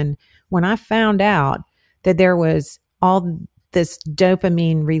oldest son, when I found out that there was all this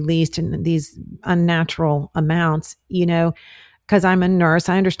dopamine released in these unnatural amounts, because I'm a nurse.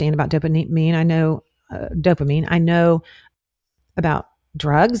 I understand about dopamine. I know dopamine. I know about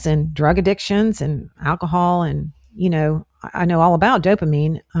drugs and drug addictions and alcohol. And, I know all about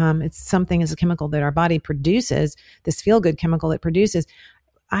dopamine. It's something as a chemical that our body produces, this feel good chemical it produces.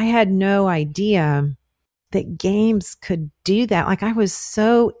 I had no idea that games could do that. Like, I was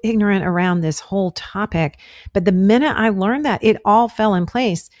so ignorant around this whole topic. But the minute I learned that, it all fell in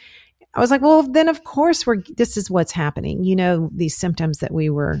place. I was like, well, then of course this is what's happening, these symptoms that we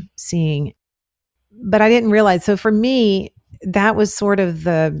were seeing. But I didn't realize. So for me, that was sort of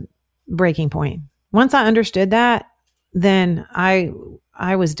the breaking point. Once I understood that, then I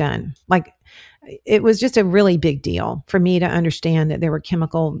was done. Like, it was just a really big deal for me to understand that there were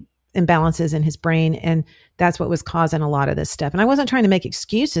chemical imbalances in his brain, and that's what was causing a lot of this stuff. And I wasn't trying to make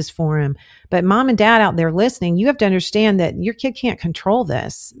excuses for him, but mom and dad out there listening, you have to understand that your kid can't control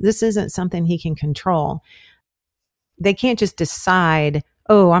this. This isn't something he can control. They can't just decide,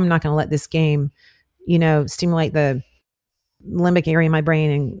 oh, I'm not going to let this game, stimulate the limbic area in my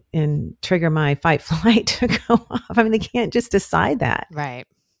brain and trigger my fight flight to go off. I mean, they can't just decide that. Right.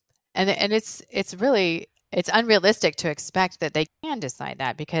 And it's unrealistic to expect that they can decide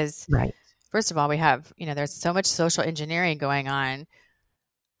that, because right. First of all, we have, there's so much social engineering going on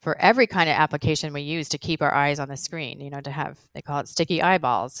for every kind of application we use to keep our eyes on the screen, they call it sticky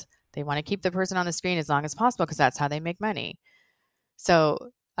eyeballs. They want to keep the person on the screen as long as possible because that's how they make money.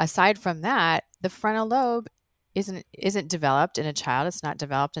 So aside from that, the frontal lobe isn't developed in a child. It's not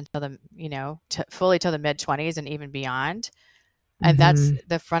developed until fully till the mid-20s and even beyond. And that's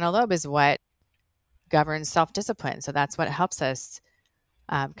the frontal lobe is what governs self-discipline. So that's what helps us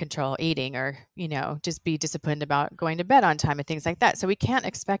control eating, or, just be disciplined about going to bed on time and things like that. So we can't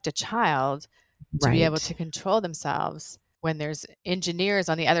expect a child to be able to control themselves when there's engineers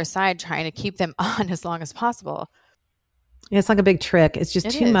on the other side trying to keep them on as long as possible. It's like a big trick. It's just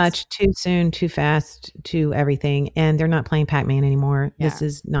too much, too soon, too fast, too everything. And they're not playing Pac-Man anymore. Yeah. This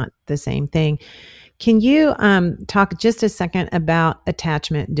is not the same thing. Can you talk just a second about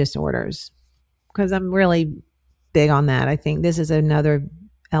attachment disorders? Because I'm really big on that. I think this is another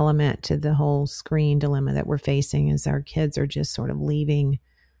element to the whole screen dilemma that we're facing, is our kids are just sort of leaving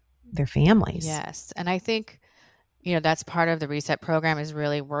their families. Yes. And I think, that's part of the Reset program, is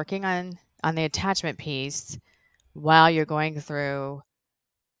really working on the attachment piece while you're going through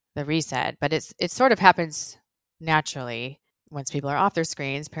the reset. But it sort of happens naturally once people are off their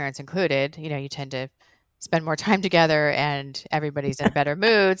screens, parents included. You tend to spend more time together and everybody's in a better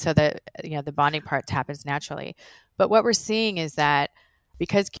mood, so that the bonding part happens naturally. But what we're seeing is that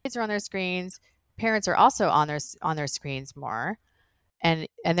because kids are on their screens, parents are also on their screens more, and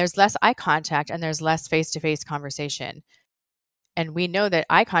there's less eye contact and there's less face-to-face conversation. And we know that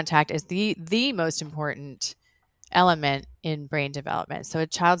eye contact is the most important element in brain development. So a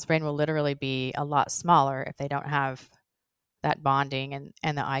child's brain will literally be a lot smaller if they don't have that bonding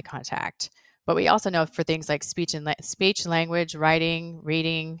and the eye contact. But we also know for things like speech, language, writing,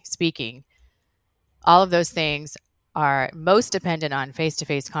 reading, speaking, all of those things are most dependent on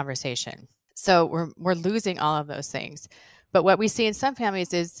face-to-face conversation. So we're losing all of those things. But what we see in some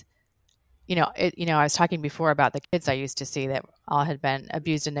families is, I was talking before about the kids I used to see that all had been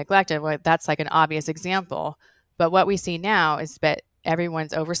abused and neglected. Well, that's like an obvious example. But what we see now is that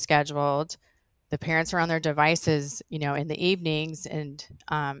everyone's overscheduled. The parents are on their devices, in the evenings, and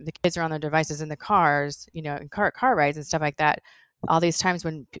the kids are on their devices in the cars, in car rides and stuff like that. All these times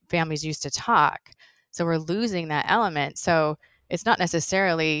when families used to talk. So we're losing that element. So it's not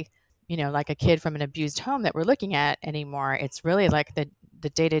necessarily, like a kid from an abused home that we're looking at anymore. It's really like the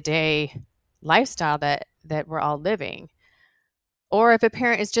day-to-day lifestyle that we're all living. Or if a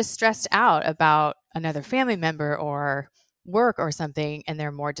parent is just stressed out about another family member or work or something, and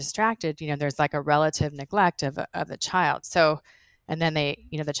they're more distracted, there's like a relative neglect of the child. So, and then they,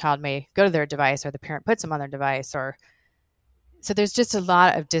 the child may go to their device, or the parent puts them on their device, so there's just a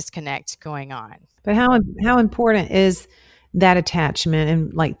lot of disconnect going on. But how important is that attachment,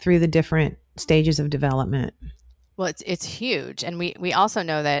 and like through the different stages of development? Well, it's huge. And we also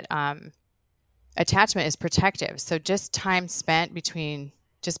know that attachment is protective. So just time spent between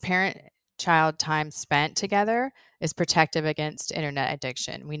just parent-child time spent together is protective against internet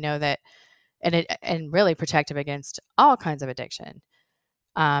addiction. We know that, and really protective against all kinds of addiction.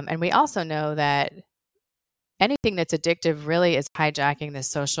 And we also know that anything that's addictive really is hijacking the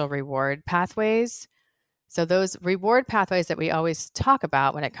social reward pathways. So those reward pathways that we always talk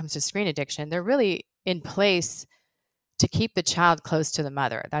about when it comes to screen addiction, they're really in place to keep the child close to the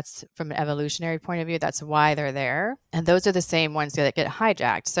mother. That's from an evolutionary point of view. That's why they're there. And those are the same ones that get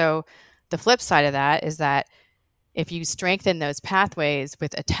hijacked. So the flip side of that is that if you strengthen those pathways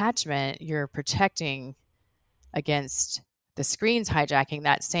with attachment, you're protecting against the screens hijacking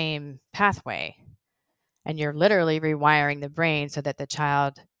that same pathway. And you're literally rewiring the brain so that the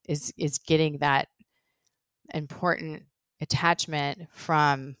child is getting that important attachment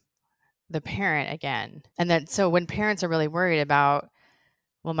from the parent again. And then, so when parents are really worried about,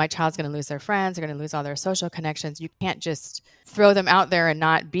 well, my child's going to lose their friends, they're going to lose all their social connections, you can't just throw them out there and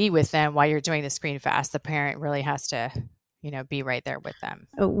not be with them while you're doing the screen fast. The parent really has to, be right there with them.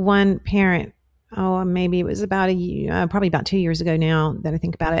 One parent, maybe it was about probably about 2 years ago now that I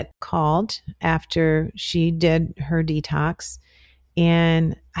think about it, called after she did her detox.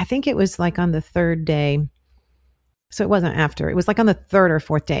 And I think it was like on the third day. So it wasn't after, it was like on the third or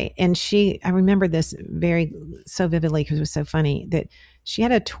fourth day. And I remember this so vividly because it was so funny that she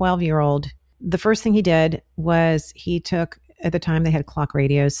had a 12-year-old. The first thing he did was he took, at the time they had clock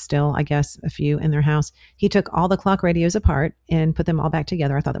radios still, I guess a few in their house. He took all the clock radios apart and put them all back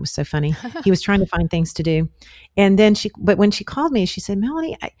together. I thought that was so funny. He was trying to find things to do. And then but when she called me, she said,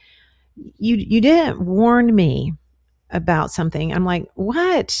 Melanie, you didn't warn me about something. I'm like,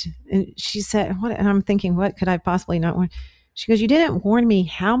 what? And she said, what? And I'm thinking, what could I possibly not warn? She goes, you didn't warn me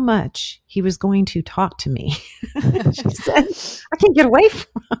how much he was going to talk to me. She said, I can't get away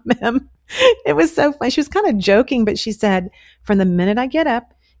from him. It was so funny. She was kind of joking, but she said, from the minute I get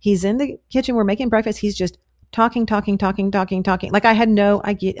up, he's in the kitchen, we're making breakfast. He's just talking. Like I had no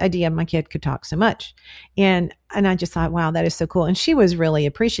idea my kid could talk so much. And I just thought, wow, that is so cool. And she was really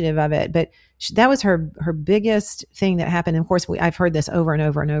appreciative of it. But that was her biggest thing that happened. And of course, I've heard this over and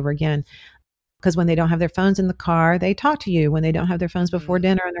over and over again, because when they don't have their phones in the car, they talk to you. When they don't have their phones before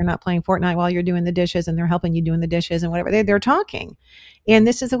dinner and they're not playing Fortnite while you're doing the dishes and they're helping you doing the dishes and whatever, they're talking. And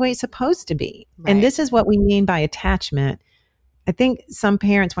this is the way it's supposed to be. Right. And this is what we mean by attachment. I think some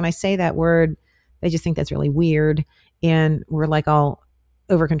parents, when I say that word, they just think that's really weird. And we're like all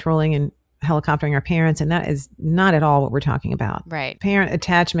over controlling and helicoptering our parents. And that is not at all what we're talking about. Right.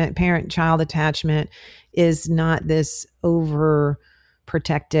 Parent-child attachment is not this over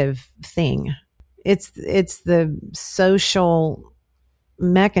protective thing. It's the social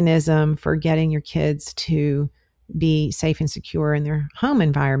mechanism for getting your kids to be safe and secure in their home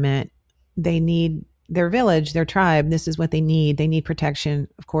environment. They need their village, their tribe. This is what they need. They need protection,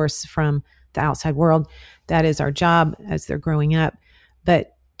 of course, from the outside world. That is our job as they're growing up.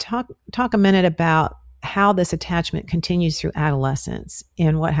 But talk a minute about how this attachment continues through adolescence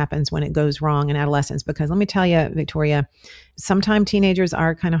and what happens when it goes wrong in adolescence. Because let me tell you, Victoria, sometimes teenagers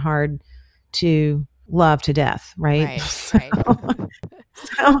are kind of hard to love to death, right? Right.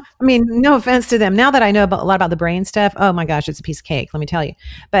 So, I mean, no offense to them. Now that I know a lot about the brain stuff, oh my gosh, it's a piece of cake, let me tell you.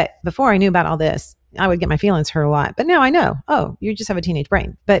 But before I knew about all this, I would get my feelings hurt a lot. But now I know, you just have a teenage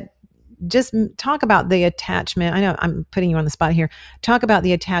brain. But just talk about the attachment. I know I'm putting you on the spot here. Talk about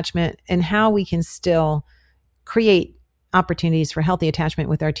the attachment and how we can still create opportunities for healthy attachment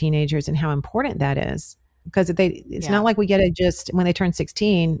with our teenagers and how important that is. Because it's not like we get it just when they turn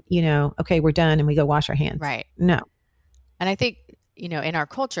 16, okay, we're done and we go wash our hands. Right. No. And I think, in our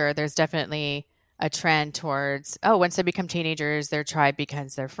culture, there's definitely a trend towards, once they become teenagers, their tribe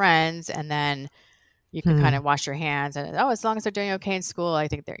becomes their friends. And then you can kind of wash your hands and, as long as they're doing okay in school, I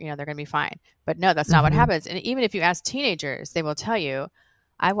think they're going to be fine. But no, that's not what happens. And even if you ask teenagers, they will tell you,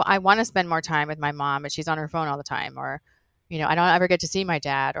 I want to spend more time with my mom, but she's on her phone all the time. Or, I don't ever get to see my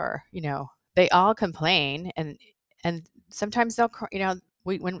dad. Or, they all complain. And sometimes they'll,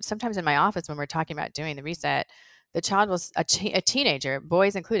 sometimes in my office, when we're talking about doing the reset, the child will, a teenager,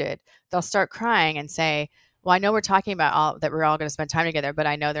 boys included, they'll start crying and say, well, I know we're talking about that we're all going to spend time together, but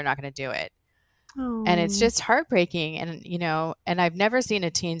I know they're not going to do it. Oh. And it's just heartbreaking. And, and I've never seen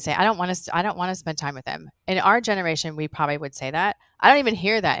a teen say, I don't want to spend time with them. In our generation, we probably would say that. I don't even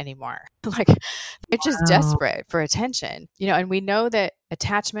hear that anymore. Like, they're just desperate for attention, and we know that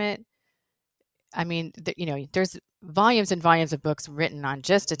attachment, there's volumes and volumes of books written on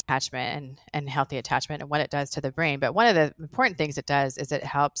just attachment and healthy attachment and what it does to the brain. But one of the important things it does is it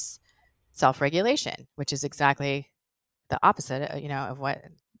helps self-regulation, which is exactly the opposite, of what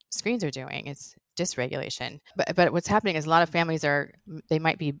screens are doing. It's dysregulation. But what's happening is a lot of families they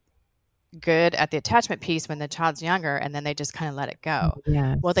might be good at the attachment piece when the child's younger, and then they just kind of let it go.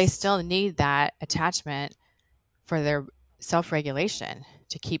 Yes. Well, they still need that attachment for their self-regulation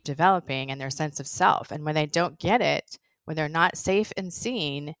to keep developing and their sense of self. And when they don't get it, when they're not safe and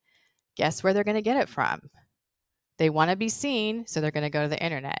seen, guess where they're going to get it from? They want to be seen, so they're going to go to the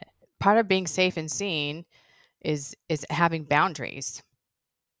internet. Part of being safe and seen is having boundaries.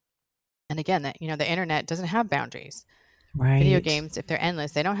 And again, that the internet doesn't have boundaries. Right. Video games, if they're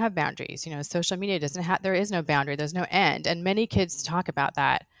endless, they don't have boundaries. Social media doesn't have, there is no boundary, there's no end. And many kids talk about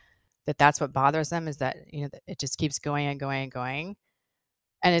that's what bothers them, is that, it just keeps going and going and going.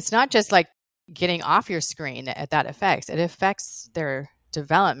 And it's not just like getting off your screen that affects. It affects their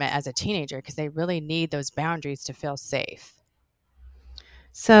development as a teenager, because they really need those boundaries to feel safe.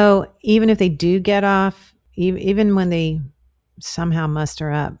 So even if they do get off, even when they somehow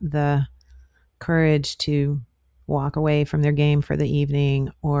muster up the courage to walk away from their game for the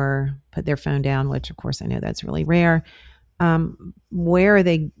evening or put their phone down, which of course I know that's really rare, where are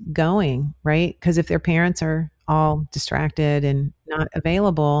they going, right? Because if their parents are all distracted and not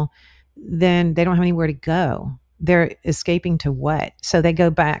available, then they don't have anywhere to go. They're escaping to what? So they go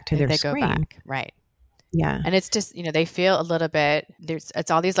back to their screen. Go back, right. Yeah. And it's just, they feel a little bit,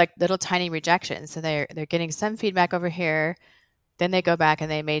 it's all these like little tiny rejections. So they're getting some feedback over here, then they go back and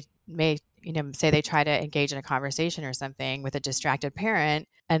they may say they try to engage in a conversation or something with a distracted parent,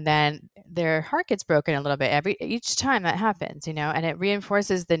 and then their heart gets broken a little bit each time that happens, and it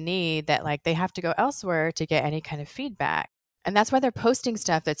reinforces the need that like they have to go elsewhere to get any kind of feedback. And that's why they're posting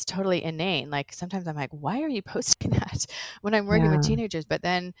stuff that's totally inane. Like sometimes I'm like, why are you posting that when I'm working with teenagers? But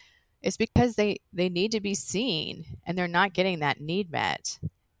then it's because they need to be seen, and they're not getting that need met.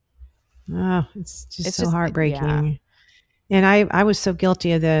 Oh, it's so heartbreaking. Yeah. And I was so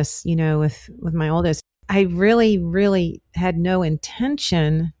guilty of this, with my oldest. I really, really had no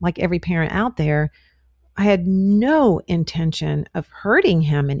intention, like every parent out there, I had no intention of hurting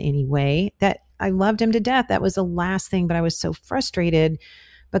him in any way. That I loved him to death. That was the last thing, but I was so frustrated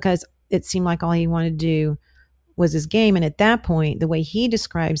because it seemed like all he wanted to do was his game. And at that point, the way he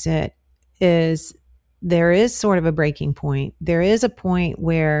describes it is there is sort of a breaking point. There is a point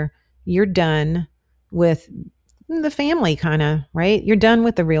where you're done with the family, kind of, right? You're done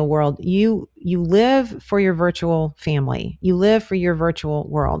with the real world. You live for your virtual family. You live for your virtual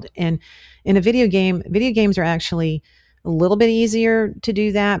world. And in a video games are actually a little bit easier to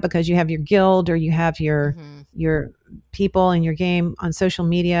do that because you have your guild or you have your people in your game. On social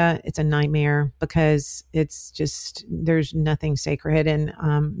media, it's a nightmare because it's just, there's nothing sacred and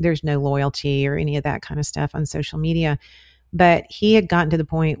there's no loyalty or any of that kind of stuff on social media. But he had gotten to the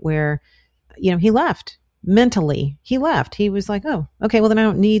point where, he left. Mentally, he left. He was like, oh, okay, well, then I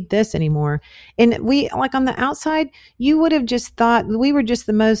don't need this anymore. And we, like on the outside, you would have just thought we were just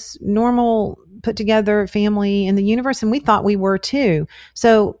the most normal, put together family in the universe. And we thought we were too.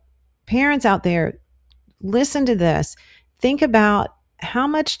 So parents out there, listen to this. Think about how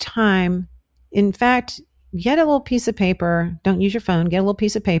much time, in fact, get a little piece of paper. Don't use your phone. Get a little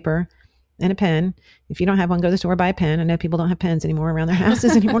piece of paper and a pen. If you don't have one, go to the store, buy a pen. I know people don't have pens anymore around their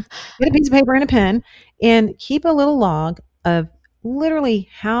houses anymore. Get a piece of paper and a pen and keep a little log of literally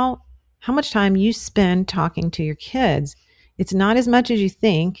how much time you spend talking to your kids. It's not as much as you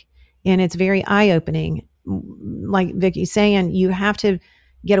think, and it's very eye-opening. Like Vicki's saying, you have to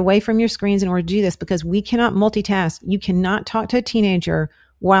get away from your screens in order to do this because we cannot multitask. You cannot talk to a teenager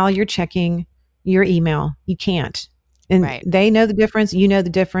while you're checking your email. You can't. And They know the difference. You know the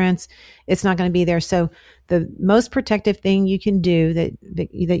difference. It's not going to be there. So the most protective thing you can do that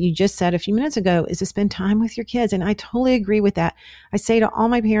you just said a few minutes ago is to spend time with your kids. And I totally agree with that. I say to all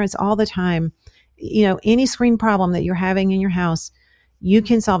my parents all the time, any screen problem that you're having in your house, you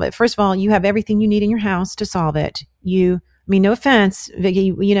can solve it. First of all, you have everything you need in your house to solve it. No offense,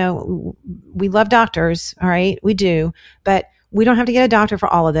 Vicki, we love doctors. All right. We do. But we don't have to get a doctor for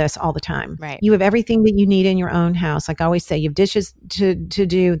all of this all the time. Right. You have everything that you need in your own house. Like I always say, you have dishes to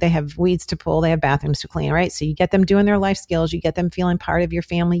do. They have weeds to pull. They have bathrooms to clean, right? So you get them doing their life skills. You get them feeling part of your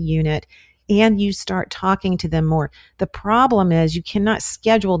family unit and you start talking to them more. The problem is you cannot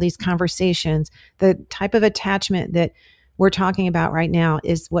schedule these conversations. The type of attachment that we're talking about right now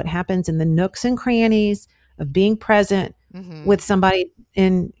is what happens in the nooks and crannies of being present with somebody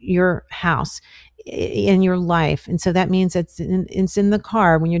in your house, in your life. And so that means it's in the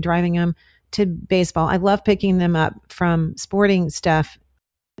car when you're driving them to baseball. I love picking them up from sporting stuff.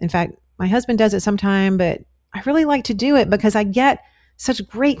 In fact, my husband does it sometime, but I really like to do it because I get such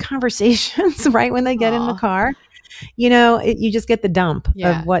great conversations right when they get in the car. You just get the dump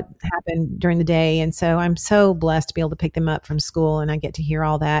of what happened during the day. And so I'm so blessed to be able to pick them up from school and I get to hear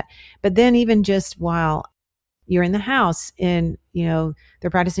all that. But then even just while you're in the house and, they're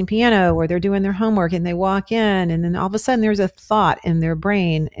practicing piano or they're doing their homework and they walk in and then all of a sudden there's a thought in their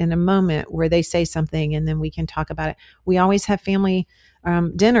brain in a moment where they say something and then we can talk about it. We always have family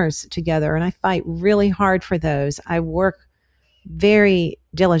dinners together and I fight really hard for those. I work very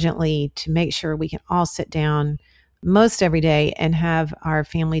diligently to make sure we can all sit down most every day and have our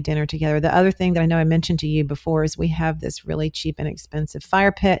family dinner together. The other thing that I know I mentioned to you before is we have this really cheap and expensive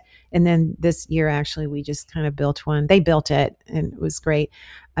fire pit. And then this year, actually, we just kind of built one. They built it and it was great,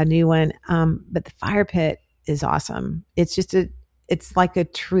 a new one. But the fire pit is awesome. It's like a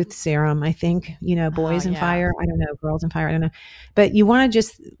truth serum, I think, boys and fire. I don't know, girls and fire. I don't know. But you want to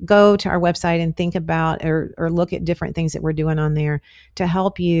just go to our website and think about or look at different things that we're doing on there to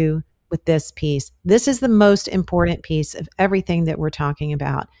help you with this piece. This is the most important piece of everything that we're talking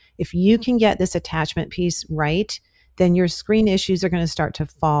about. If you can get this attachment piece right, then your screen issues are going to start to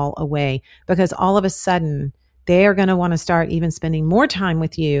fall away, because all of a sudden they are going to want to start even spending more time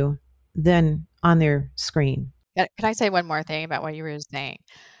with you than on their screen. Can I say one more thing about what you were saying?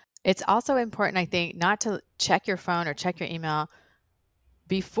 It's also important, I think, not to check your phone or check your email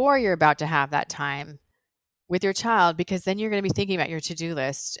before you're about to have that time with your child, because then you're going to be thinking about your to-do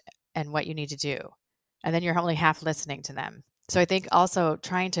list and what you need to do. And then you're only half listening to them. So I think also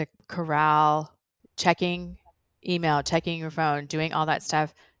trying to corral, checking email, checking your phone, doing all that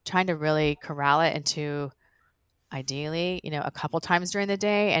stuff, trying to really corral it into ideally, a couple times during the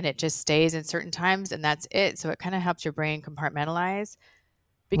day, and it just stays in certain times and that's it. So it kind of helps your brain compartmentalize,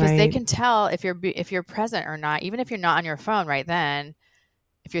 because they can tell if you're present or not, even if you're not on your phone right then.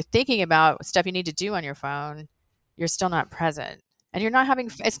 If you're thinking about stuff you need to do on your phone, you're still not present. And you're not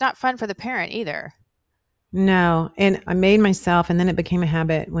it's not fun for the parent either. No. And I made myself, and then it became a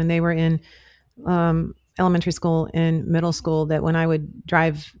habit when they were in elementary school and middle school, that when I would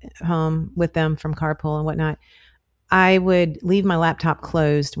drive home with them from carpool and whatnot, I would leave my laptop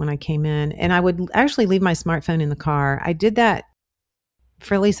closed when I came in, and I would actually leave my smartphone in the car. I did that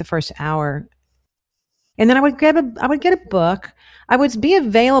for at least the first hour. And then I would get a book. I would be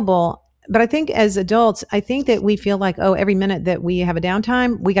available. But I think as adults, I think that we feel like, every minute that we have a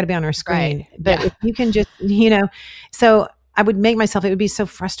downtime, we got to be on our screen. Right. But if you can just, so I would make myself, it would be so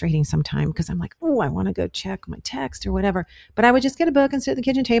frustrating sometimes, because I'm like, I want to go check my text or whatever. But I would just get a book and sit at the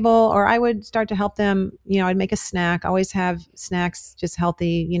kitchen table, or I would start to help them. I'd make a snack. I always have snacks, just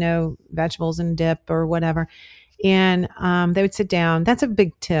healthy, vegetables and dip or whatever. And they would sit down. That's a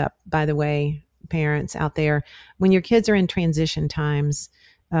big tip, by the way, parents out there. When your kids are in transition times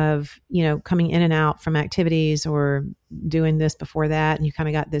of, coming in and out from activities or doing this before that, and you kind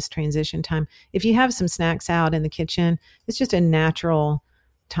of got this transition time. If you have some snacks out in the kitchen, it's just a natural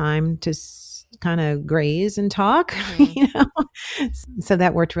time to kind of graze and talk, So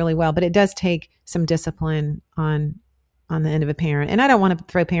that worked really well. But it does take some discipline on the end of a parent. And I don't want to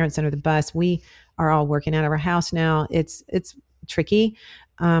throw parents under the bus. We are all working out of our house now. It's tricky.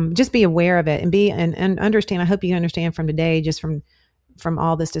 Just be aware of it and understand. I hope you understand from today, just from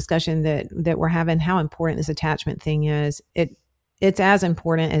all this discussion that we're having, how important this attachment thing is. It's as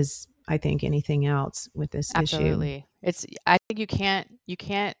important as I think anything else with this Absolutely. issue. I think you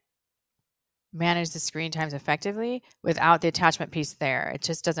can't manage the screen times effectively without the attachment piece there. It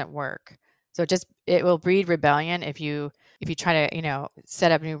just doesn't work. So it will breed rebellion if you try to,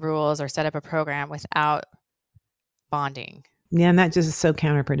 set up new rules or set up a program without bonding. Yeah. And that just is so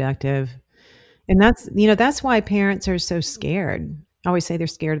counterproductive. And that's why parents are so scared. I always say they're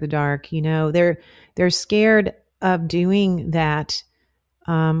scared of the dark. They're scared of doing that.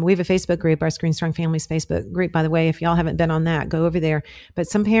 We have a Facebook group, our Screen Strong Families Facebook group, by the way. If y'all haven't been on that, go over there. But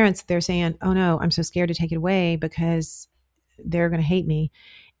some parents, they're saying, oh no, I'm so scared to take it away because they're going to hate me.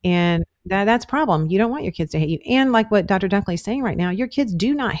 And that's a problem. You don't want your kids to hate you. And like what Dr. Dunkley is saying right now, your kids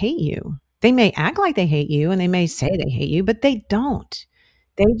do not hate you. They may act like they hate you and they may say they hate you, but they don't.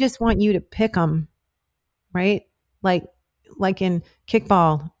 They just want you to pick them, right? Like in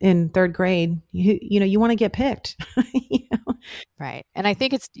kickball in third grade, you want to get picked. Right. And I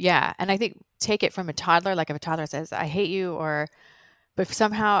think and I think take it from a toddler, like if a toddler says, I hate you, but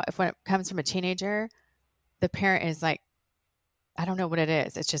somehow when it comes from a teenager, the parent is like, I don't know what it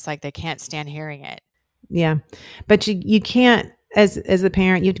is. It's just like they can't stand hearing it. Yeah. But you can't, as the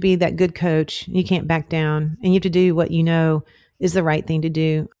parent, you have to be that good coach. You can't back down, and you have to do what you know is the right thing to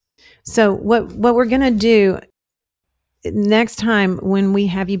do. So what we're going to do next time when we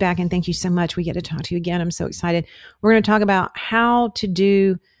have you back, and thank you so much, we get to talk to you again. I'm so excited. We're going to talk about how to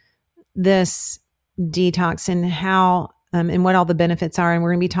do this detox and how and what all the benefits are. And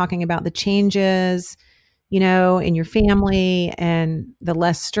we're going to be talking about the changes, in your family, and the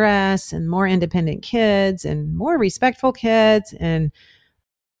less stress and more independent kids and more respectful kids. And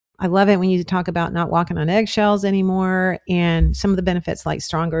I love it when you talk about not walking on eggshells anymore, and some of the benefits like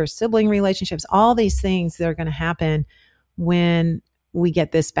stronger sibling relationships, all these things that are going to happen when we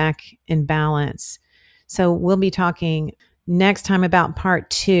get this back in balance. So we'll be talking next time about part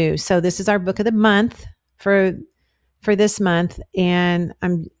 2. So this is our book of the month for this month. And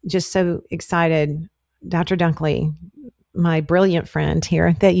I'm just so excited, Dr. Dunkley, my brilliant friend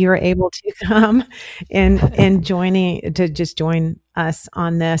here, that you are able to come and join us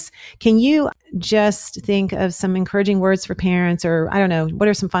on this. Can you just think of some encouraging words for parents, or I don't know, what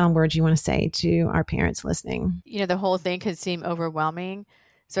are some final words you want to say to our parents listening? The whole thing could seem overwhelming.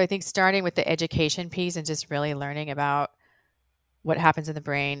 So I think starting with the education piece and just really learning about what happens in the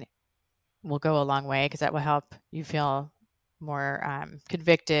brain will go a long way, because that will help you feel more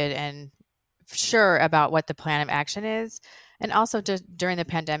convicted and sure about what the plan of action is. And also just during the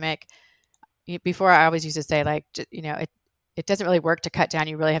pandemic, before I always used to say, like, it doesn't really work to cut down.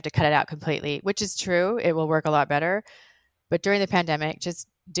 You really have to cut it out completely, which is true. It will work a lot better. But during the pandemic, just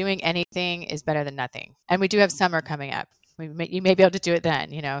doing anything is better than nothing. And we do have summer coming up. You may be able to do it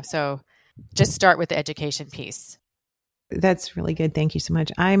then, so just start with the education piece. That's really good. Thank you so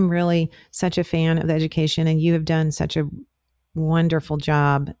much. I'm really such a fan of the education, and you have done such a wonderful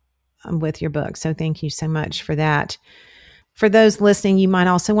job with your book. So thank you so much for that. For those listening, you might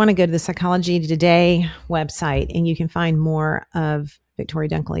also want to go to the Psychology Today website, and you can find more of Victoria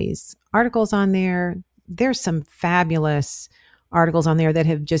Dunkley's articles on there. There's some fabulous articles on there that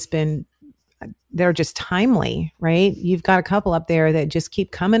have just been, they're just timely, right? You've got a couple up there that just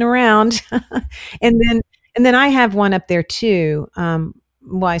keep coming around. And then I have one up there too,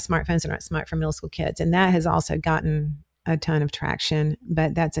 Why Smartphones Are Not Smart for Middle School Kids. And that has also gotten a ton of traction,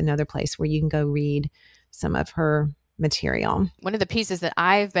 but that's another place where you can go read some of her material. One of the pieces that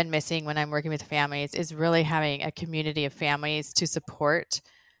I've been missing when I'm working with families is really having a community of families to support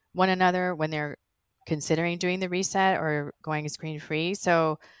one another when they're considering doing the reset or going screen-free.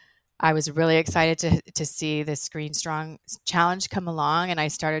 So I was really excited to see the Screen Strong challenge come along, and I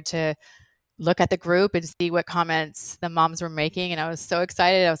started to look at the group and see what comments the moms were making. And I was so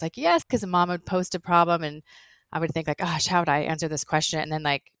excited. I was like, yes, because a mom would post a problem and I would think like, gosh, how would I answer this question? And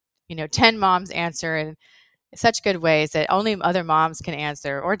then 10 moms answer in such good ways that only other moms can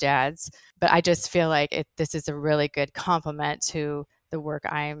answer, or dads. But I just feel like this is a really good complement to the work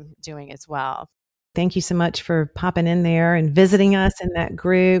I'm doing as well. Thank you so much for popping in there and visiting us in that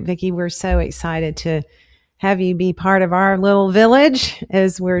group. Vicki, we're so excited to have you be part of our little village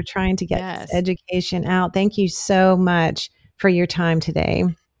as we're trying to get this education out. Thank you so much for your time today.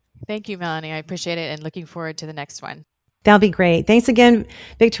 Thank you, Melanie. I appreciate it, and looking forward to the next one. That'll be great. Thanks again,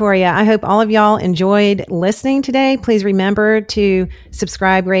 Victoria. I hope all of y'all enjoyed listening today. Please remember to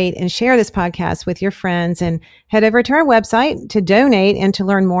subscribe, rate, and share this podcast with your friends, and head over to our website to donate and to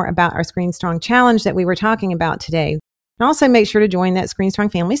learn more about our Screen Strong Challenge that we were talking about today. And also make sure to join that Screen Strong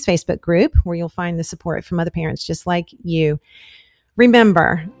Families Facebook group, where you'll find the support from other parents just like you.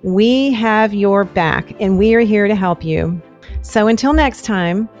 Remember, we have your back, and we are here to help you. So until next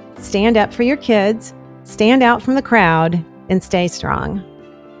time, stand up for your kids, stand out from the crowd, and stay strong.